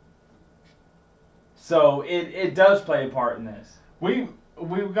 So it does play a part in this.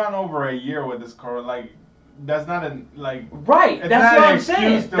 We've gone over a year with this corona. Like that's not a like. Right. It's That's not what an I'm excuse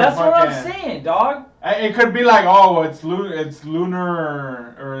saying. to That's what I'm fucking- saying, dog. It could be like, oh, it's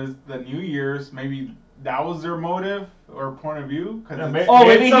lunar or it's the New Year's. Maybe that was their motive or point of view. Cause Yeah, it's- Oh,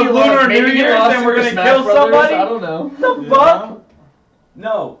 maybe it's a he lunar lost- maybe New he Year's lost and we're to gonna Smash kill Brothers? somebody? I don't know. The Yeah. fuck?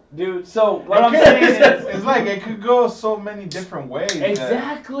 No, dude. So what I'm It saying could- is it's like it could go so many different ways. that-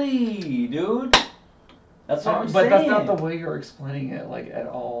 exactly, dude. That's what I'm But saying. that's not the way you're explaining it, like at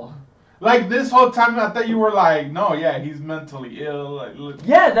all. Like this whole time, I thought you were like, no, yeah, he's mentally ill. Like, look.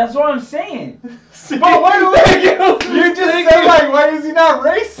 Yeah, that's what I'm saying. But wait, you just said like, why is he not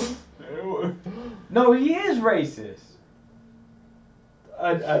racist? No, he is racist.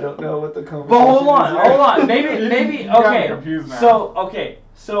 I don't know what the conversation But hold on, is here. hold on. Maybe You got me okay. confused now.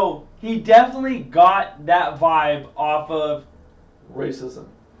 So he definitely got that vibe off of Racism.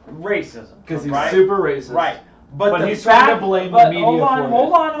 racism. Because he's right? super racist. Right. But the he's trying to fact, blame the but media hold on, for it.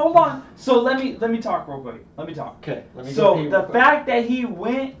 hold on. So let me talk real quick. Let me talk. Okay, let me So go pee the real quick. fact that he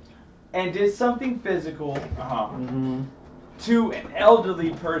went and did something physical Uh-huh. Mhm. to an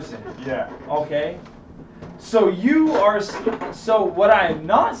elderly person, Yeah. okay? So you are. So what I am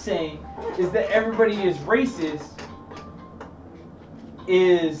not saying is that everybody is racist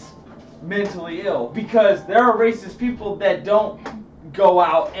is mentally ill, because there are racist people that don't go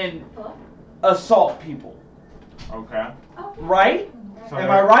out and assault people, Okay. right? So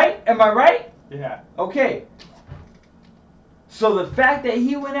Am I right? Am I right? Yeah. Okay. So the fact that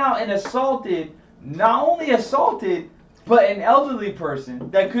he went out and assaulted, not only assaulted, but an elderly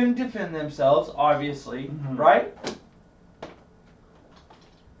person that couldn't defend themselves, obviously, Mhm. right?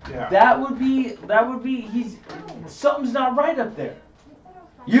 Yeah. That would be something's not right up there.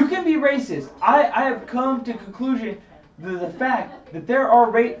 You can be racist. I have come to conclusion the fact that there are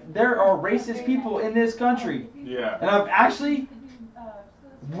racist people in this country, Yeah. and I've actually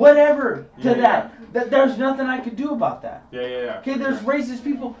whatever to Yeah, that. That there's nothing I could do about that. Yeah. Yeah. Okay, there's racist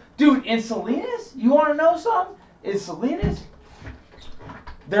people, dude. In Salinas, you want to know something? In Salinas,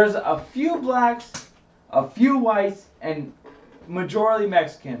 there's a few blacks, a few whites, and majority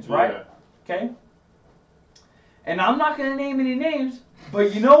Mexicans, right? Yeah. Okay? And I'm not going to name any names,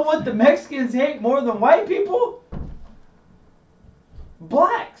 but you know what the Mexicans hate more than white people?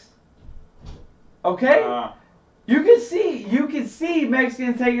 Blacks. Okay? You can see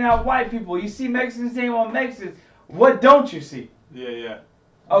Mexicans taking out white people. You see Mexicans taking out Mexicans. What don't you see? Yeah.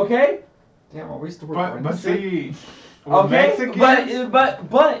 Okay? Damn, are we still recording? But see, with Okay? Mexicans,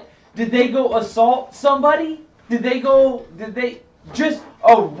 But did they go assault somebody? Did they just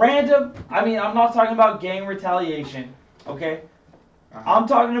a random, I mean, I'm not talking about gang retaliation, okay? I'm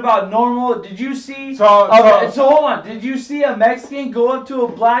talking about normal. Did you see? So hold on. Did you see a Mexican go up to a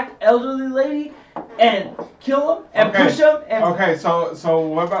black elderly lady and kill him and Okay. push him? And Okay, so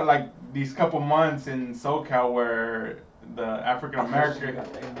what about like these couple months in SoCal where the African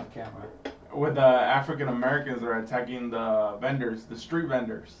Americans are attacking the vendors, the street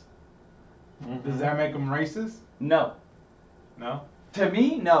vendors? Does that make them racist? No. No. To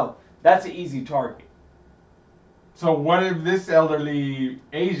me, no. That's an easy target. So what if this elderly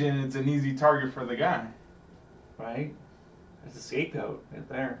Asian is an easy target for the guy? Right? It's a scapegoat right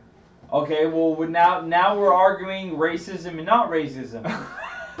there. Okay. Well, now we're arguing racism and not racism.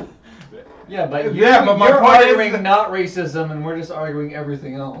 Yeah, but Yeah, but my you're point is arguing that- not racism, and we're just arguing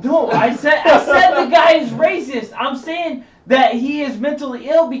everything else. No, I said the guy is racist. I'm saying that he is mentally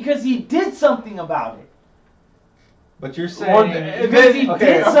ill because he did something about it. But you're Well, saying Because he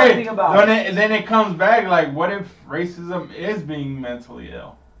did something about it. Then it comes back like, what if racism is being mentally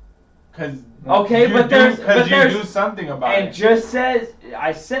ill? Because Okay, you but there's do something about and it. just says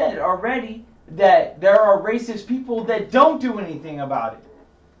I said already that there are racist people that don't do anything about it.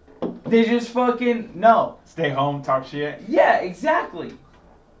 They just fucking no. Stay home, talk shit. Yeah, exactly.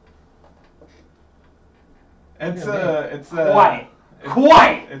 It's Quiet.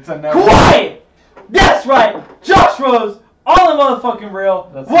 Quiet. It's a no. Quiet. That's right. Josh Rose on the motherfucking real.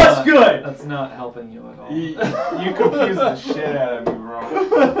 What's not- good? That's not helping you at all. You confuse the shit out of me,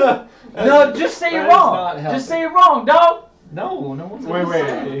 bro. No, just say That you're is wrong. not helping. Just say you're wrong, dog. No, no one's Wait, gonna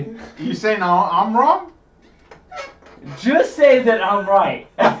say. You saying I'm wrong? Just say that I'm right.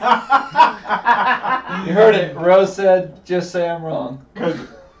 You heard it. Rose said, "Just say I'm wrong."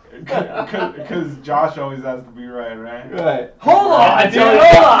 Because Josh always has to be right, right? Right. Hold on, I dude. tell you-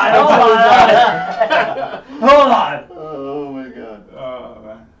 Hold I on. Hold on. Oh my god. Oh,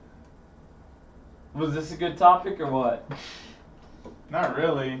 man. Was this a good topic or what? Not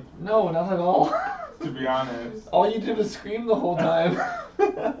really, No, not at all. to be honest. All you did was scream the whole time.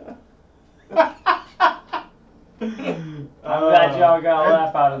 I'm glad y'all got a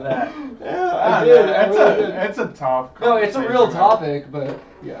laugh out of that. Yeah, I did. I really did. It's a tough No, it's a real conversation, topic, but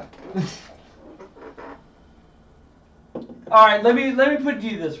yeah. All right, let me put it to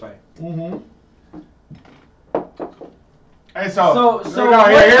you this way. Mm-hmm. Hey, so So no,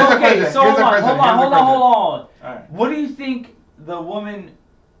 here's the question. So Here's the hold question. on. All right. What do you think the woman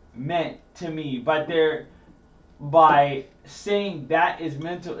meant to me by saying that is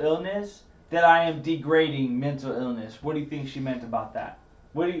mental illness? That I am degrading mental illness. What do you think she meant about that?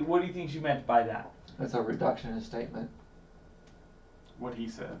 What do you think she meant by that? That's a reductionist statement. What he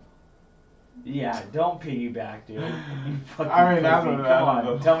said. Yeah, don't piggyback, dude. You fucking I mean, I pussy. don't know, Come I on,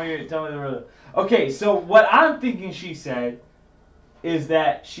 don't know. tell me the real. Okay, so what I'm thinking she said is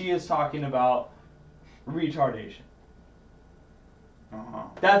that she is talking about retardation. Uh-huh.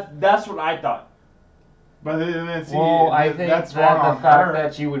 That's what I thought. But then see, Well, I think that's that wrong the on fact her.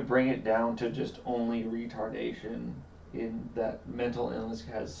 that you would bring it down to just only retardation in that mental illness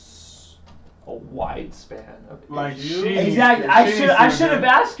has a wide span of Like, issues. she- Exactly. she I needs should to have do-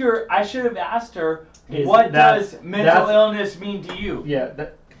 asked her. I should have asked her. Is What that- does mental that's- illness mean to you? Yeah,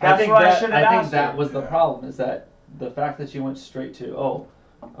 That's I think what I that, should have I think asked that her. was the Yeah. problem, is that the fact that she went straight to, oh,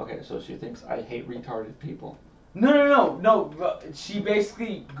 okay, so she thinks I hate retarded people. No. She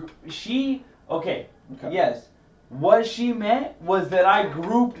basically okay. Okay. Yes. What she meant was that I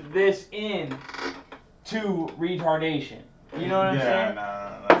grouped this in to retardation. You know what I'm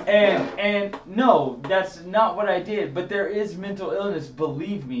saying? And no, that's not what I did. But there is mental illness.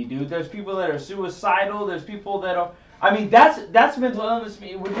 Believe me, dude. There's people that are suicidal. There's people that are. I mean, that's mental illness.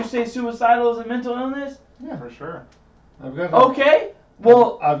 Would you say suicidal is a mental illness? Yeah, for sure. I've got Okay.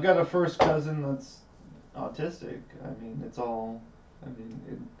 Well, I've got a first cousin that's autistic. I mean, it all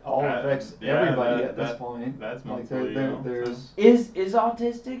affects Yeah, everybody that- at this that- point. that's like mentally ill, there's is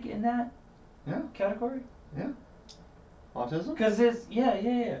autistic in that Yeah. category? autism. Because it's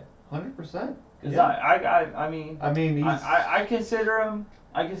 100%. Because Yeah. I mean. I mean, he's I consider him.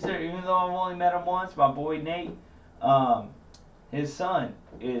 Even though I've only met him once, my boy Nate, his son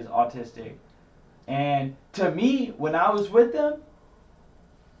is autistic, and to me, when I was with him,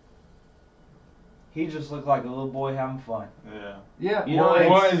 he just looked like a little boy having fun. Yeah. yeah. You know, it's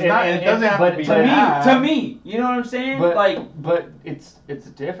not- it doesn't have to but be To bad. me, to me, you know what I'm saying? But it's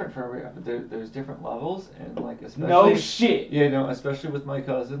different for every. There's different levels, and like especially no shit. Yeah, no, especially with my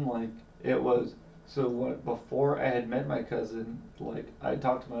cousin, like it was. So what? Before I had met my cousin, like I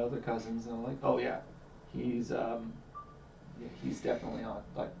talked to my other cousins, and I'm like, oh yeah, he's definitely on.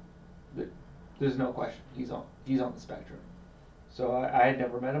 Like, there's no question, he's on the spectrum. So I had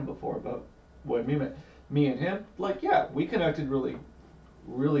never met him before, but when we met, me and him, like yeah, we connected really,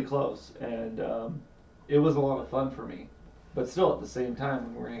 really close, and it was a lot of fun for me. But still, at the same time,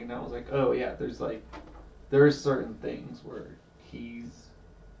 when we were hanging out, I was like, oh yeah, there's certain things where he's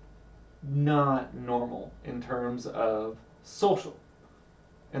not normal in terms of social,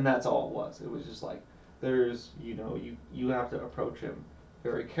 and that's all it was. It was just like there's you have to approach him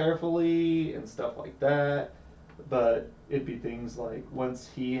very carefully and stuff like that. But it'd be things like once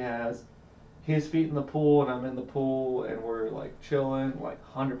he has his feet in the pool and I'm in the pool and we're like chilling, like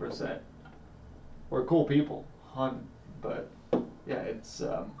 100%. We're cool people, but yeah, it's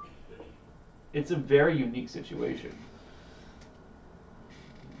a very unique situation.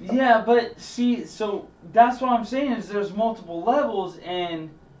 Yeah, but see, so that's what I'm saying is there's multiple levels,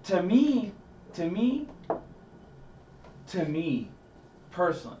 and to me,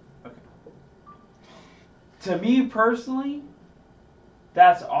 personally, to me personally,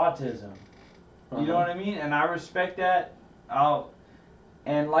 that's autism. You know what I mean? And I respect that.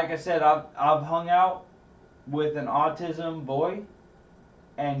 And like I said, I've hung out with an autism boy,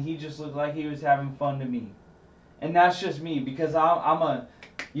 and he just looked like he was having fun to me. And that's just me, because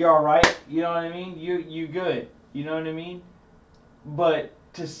you're alright, you know what I mean? You good, you know what I mean? But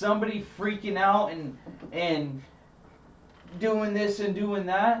to somebody freaking out and doing this and doing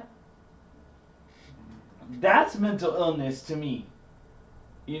that, that's mental illness to me.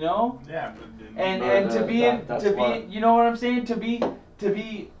 You know? Yeah. And to be you know what I'm saying? To be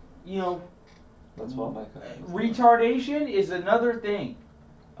you know, That's what my retardation is another thing.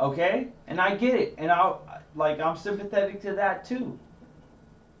 Okay? And I get it. And I'm sympathetic to that too.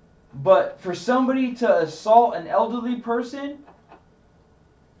 But for somebody to assault an elderly person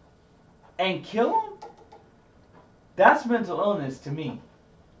and kill him, that's mental illness to me.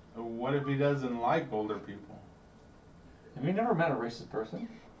 What if he doesn't like older people? Have you never met a racist person?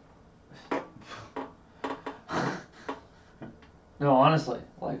 No, honestly,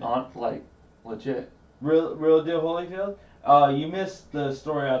 like legit. Real deal, Holyfield. You missed the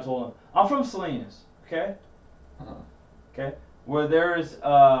story I told him. I'm from Salinas, okay? Uh-huh. Okay, where there's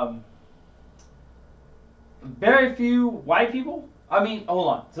very few white people. I mean, hold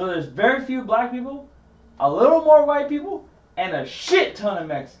on. So there's very few black people, a little more white people, and a shit ton of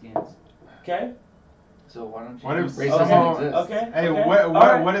Mexicans. Okay. So why don't you? What if racism someone- exists? Okay. Hey, okay. what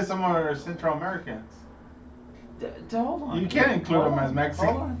Alright. what if someone are Central Americans? Hold on. You can't include Hold them as on, Mexican.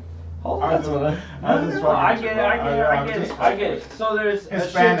 Hold on. Hold I on. That's what I- No, no, no, I get it. I get it. So there's a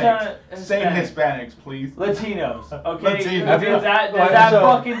shit ton Hispanics. of Say Hispanics, please. Latinos. Okay. Latinos. Does that So-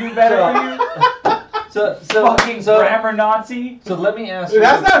 fucking do better for you? So Fucking grammar Nazi. So let me ask Dude, you.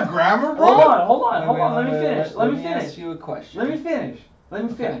 that's not grammar, bro. Hold on. Let me finish. Let me ask finish. you a question. Let me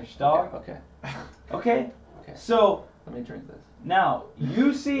finish, dog. Okay. Okay. Okay. So Let me drink this. now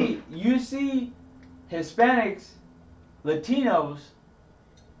you see Hispanics, Latinos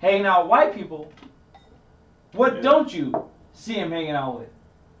hanging out with white people. What Yeah. don't you see them hanging out with?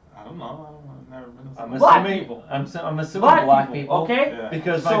 I don't know. I've never been to I'm Black assuming. people. I'm assuming black people. Okay. Yeah.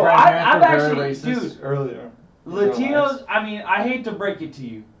 Because my So grandparents I've were very actually- racist dude, earlier. in their Latinos, lives. I mean, I hate to break it to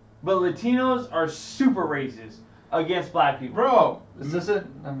you, but Latinos are super racist against black people. Bro, Is this it?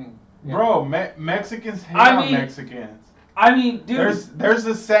 I mean. Yeah. bro, Mexicans hate I on mean- Mexicans. I mean, dude. There's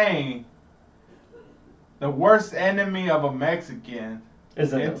a saying. The worst enemy of a Mexican,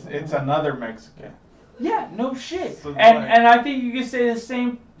 Is it? it's another Mexican. Yeah, no shit. So it's and like- and I think you could say the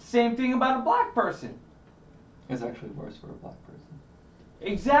same thing about a black person. It's actually worse for a black person.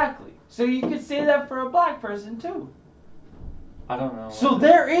 Exactly. So you could say that for a black person too. I don't know. So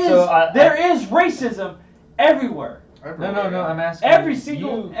there is So is racism everywhere. No. I'm asking. Every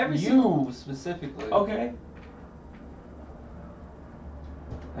single- you, every you single- specifically. Okay.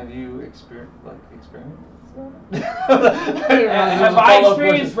 Have you experienced Have I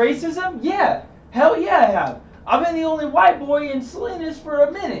experienced racism? Yeah. Hell yeah, I have. I've been the only white boy in Salinas for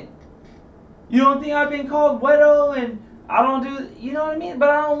a minute. You don't think I've been called wedo and I don't do, you know what I mean? But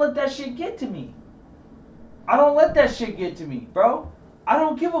I don't let that shit get to me. I don't let that shit get to me, bro. I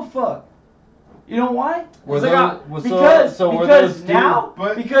don't give a fuck. You know why? Were 'Cause I those- got- were because so were because those now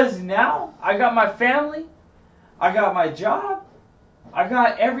but- because now I got my family, I got my job, I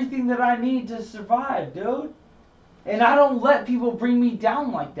got everything that I need to survive, dude. And I don't let people bring me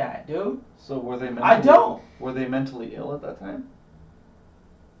down like that, dude. So were they? I don't. Were they mentally ill at that time?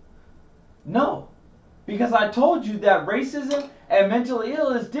 No. Because I told you that racism and mentally ill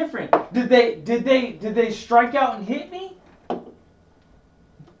is different. Did they strike out and hit me? I don't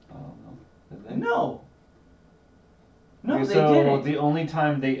know. Did they? No. No, Okay, they so didn't. the only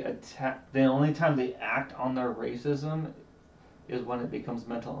time they act on their racism is when it becomes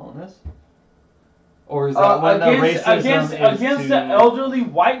mental illness, or is that when the racism is against to, the elderly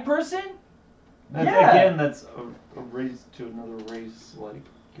white person? and Yeah. Again, that's a race to another race, like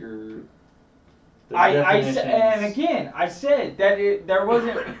your. the I said, and definitions. again, I said that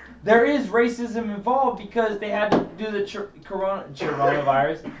there is racism involved because they had to do the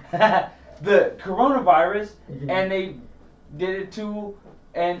coronavirus, the coronavirus, and they did it to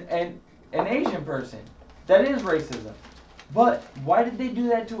an Asian person. That is racism. But why did they do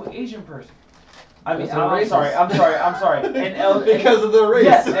that to an Asian person? I mean, Because they're I'm racist. sorry. Because of the race.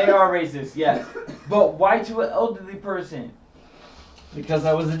 Yes, they are racist. Yes, but why to an elderly person? Because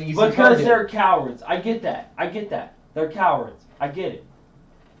that was an easy Because target. they're cowards. I get that. They're cowards. I get it.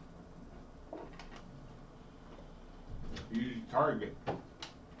 Easy target.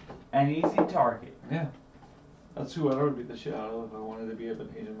 An easy target. Yeah. That's who I would beat the shit out of if I wanted to be of an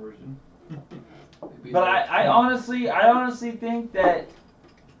Asian version. But I honestly think that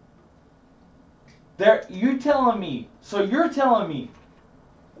you're telling me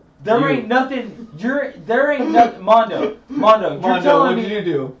there ain't nothing Mondo, you're telling me you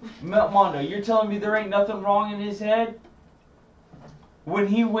do? Mondo, you're telling me there ain't nothing wrong in his head when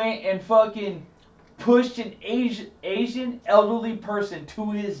he went and fucking pushed an Asian elderly person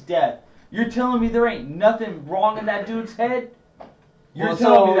to his death. You're telling me there ain't nothing wrong in that dude's head? You're Well,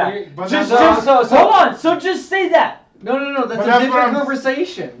 telling so me you're- that. but Just that's- hold on. So just say that. No. That's But a that's what different I'm-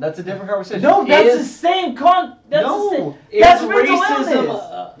 conversation. That's a different conversation. No, that's the Is- same That's the no. same. Is That's mental racism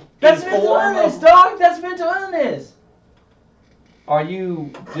illness. That's a mental form illness, of- dog. That's mental illness. Are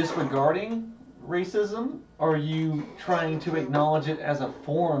you disregarding racism? Or are you trying to acknowledge it as a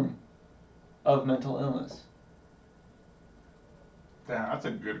form of mental illness? Damn, that's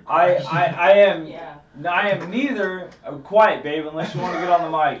a good I question. am. Yeah. I am neither. Quiet, babe. Unless you want to get on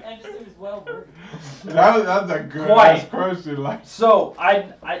the mic. And it was well worded. That's a good Quiet. ass question. Like, So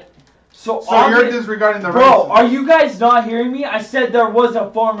So you're disregarding the Bro, racism. are you guys not hearing me? I said there was a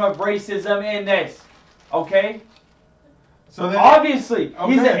form of racism in this. Okay? So then, Obviously,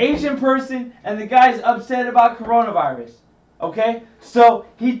 he's an Okay. Asian person and the guy's upset about coronavirus. Okay? So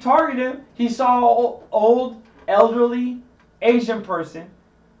he targeted him. He saw an old, elderly Asian person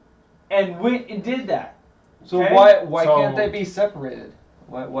and went and did that. So Okay. why So- can't they be separated?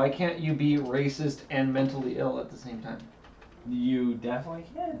 Why can't you be racist and mentally ill at the same time? You definitely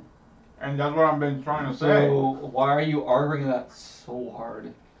can. and that's what I've been trying to say. So why are you arguing that so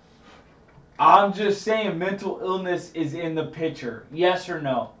hard? I'm just saying mental illness is in the picture. Yes or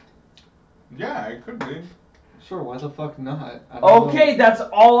no? Yeah, it could be. Sure, why the fuck not? I don't Okay, that's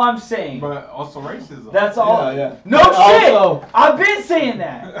all I'm saying. But also racism. That's all. Yeah. No But shit. also- I've been saying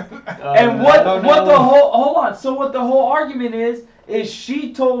that. know. And I what don't the know. whole hold on. So what the whole argument is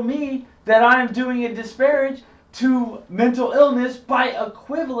she told me that I am doing a disparage to mental illness by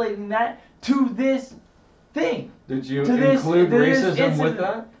equating that to this thing. Did you to this- include to this racism incident. with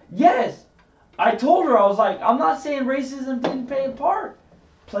that? Yes. I told her, I was like, I'm not saying racism didn't play a part.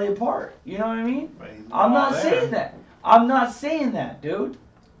 You know what I mean? But he's I'm all not there. saying that. I'm not saying that, dude.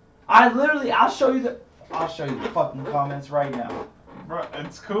 I'll show you the fucking comments right now. Bro,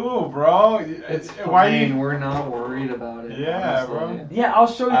 it's cool, bro. It's why fine. you? We're not worried about it. Yeah, honestly. bro. Yeah, I'll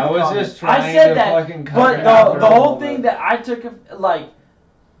show you. I the was comments. just trying I said to that, fucking cover but it up the a whole little thing bit. that I took, like,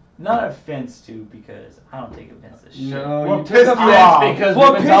 not offense to, because I don't take offense to shit. No, What you pissed took you offense off? because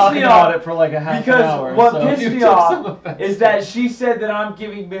What we've been pissed talking me about off- it for like a half an Because hour. what so pissed you me took some off offense is to that it. she said that I'm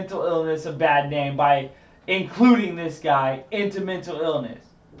giving mental illness a bad name by including this guy into mental illness.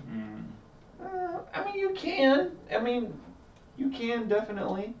 I mean, you can. I mean, you can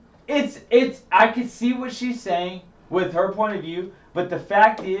definitely. I could see what she's saying with her point of view, but the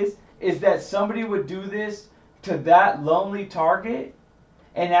fact is that somebody would do this to that lonely target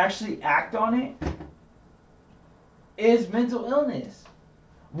and actually act on it is mental illness.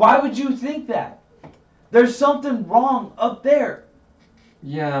 Why would you think that? There's something wrong up there.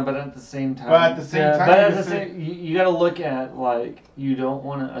 Yeah, but at the same time. But at the same time, but at you the said- same, you got to look at like you don't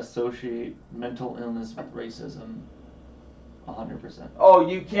want to associate mental illness with racism. 100%. Oh,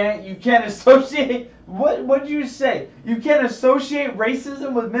 you can't associate what did you say? You can't associate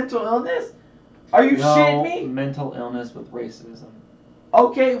racism with mental illness? Are you No, shitting me? mental illness with racism.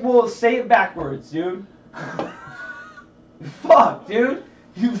 Okay, well say it backwards, dude. Fuck, dude.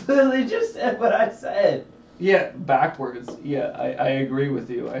 You literally just said what I said. Yeah, backwards. Yeah, I agree with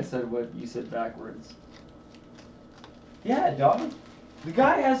you. I said what you said backwards. Yeah, dog. The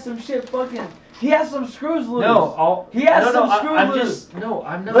guy has some shit fucking. He has some screws loose. No, He has no, some no, screws I'm loose. just no.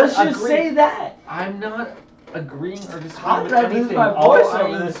 I'm not. Let's just agreeing. say that. I'm not agreeing or disagreeing How with did I lose anything. my All voice I'm-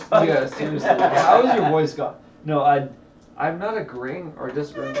 over this fucking- Yeah, seriously. How is your voice gone? No, I'm not agreeing or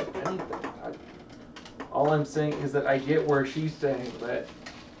disagreeing with anything. All I'm saying is that I get where she's saying that,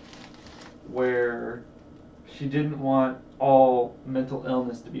 where she didn't want all mental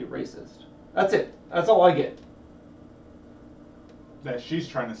illness to be racist. That's it. That's all I get. That she's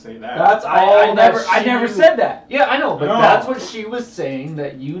trying to say that. That's I all. I never said that. Yeah, I know, but No. that's what she was saying.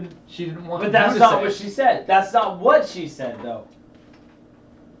 That she didn't want. But that's you to not say. what she said. That's not what she said, though.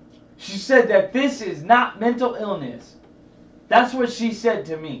 She said that this is not mental illness. That's what she said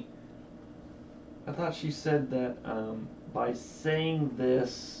to me. I thought she said that by saying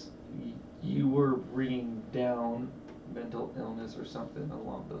this, you were bringing down mental illness or something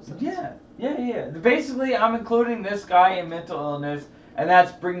along those lines. Yeah. Basically, I'm including this guy in mental illness, and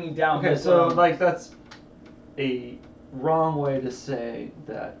that's bringing down. Okay, mental so illness. like that's a wrong way to say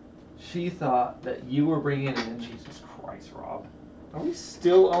that she thought that you were bringing in. Jesus Christ, Rob. Are we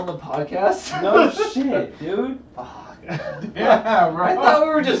still on the podcast? No shit, dude. Fuck. Yeah, bro. I thought we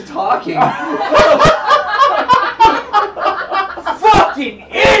were just talking. Fucking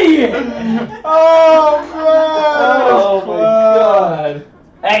idiot! Oh man! Oh my god.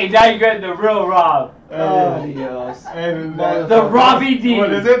 Hey, now you're getting the real Rob. Oh, Dios. And The Robbie D.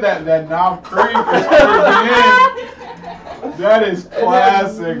 What is it? That Knob Creek is in. That is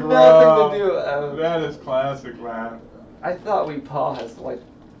classic, bro. Nothing to do. That is classic, man. I thought we paused like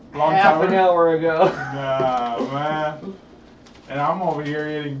Long half time an hour ago. Nah, man. And I'm over here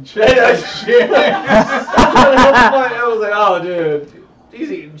eating chips and shit. I was like, oh, dude, he's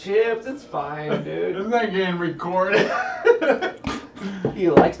eating chips. It's fine, dude. Isn't that getting recorded? He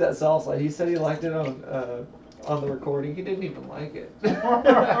likes that salsa. He said he liked it on the recording. He didn't even like it.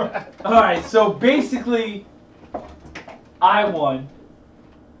 Alright, so basically, I won.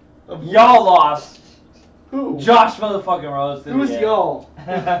 Y'all lost. Who? Josh motherfucking Rose. did it Who's again. y'all?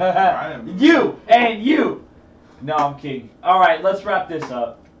 You and you. No, I'm kidding. Alright, let's wrap this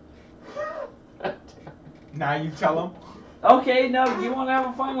up. Now you tell them. Okay, no, you want to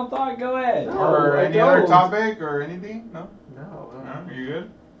have a final thought? Go ahead. No. Or I any other don't. topic or anything? No? No. No? Are you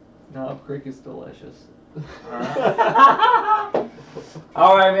good? No, Creek is delicious. Alright.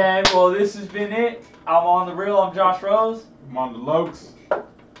 Alright, man. Well, this has been it. I'm on the reel. I'm Josh Rose. I'm on the Lokes.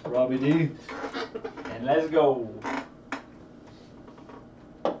 Robbie D. And let's go.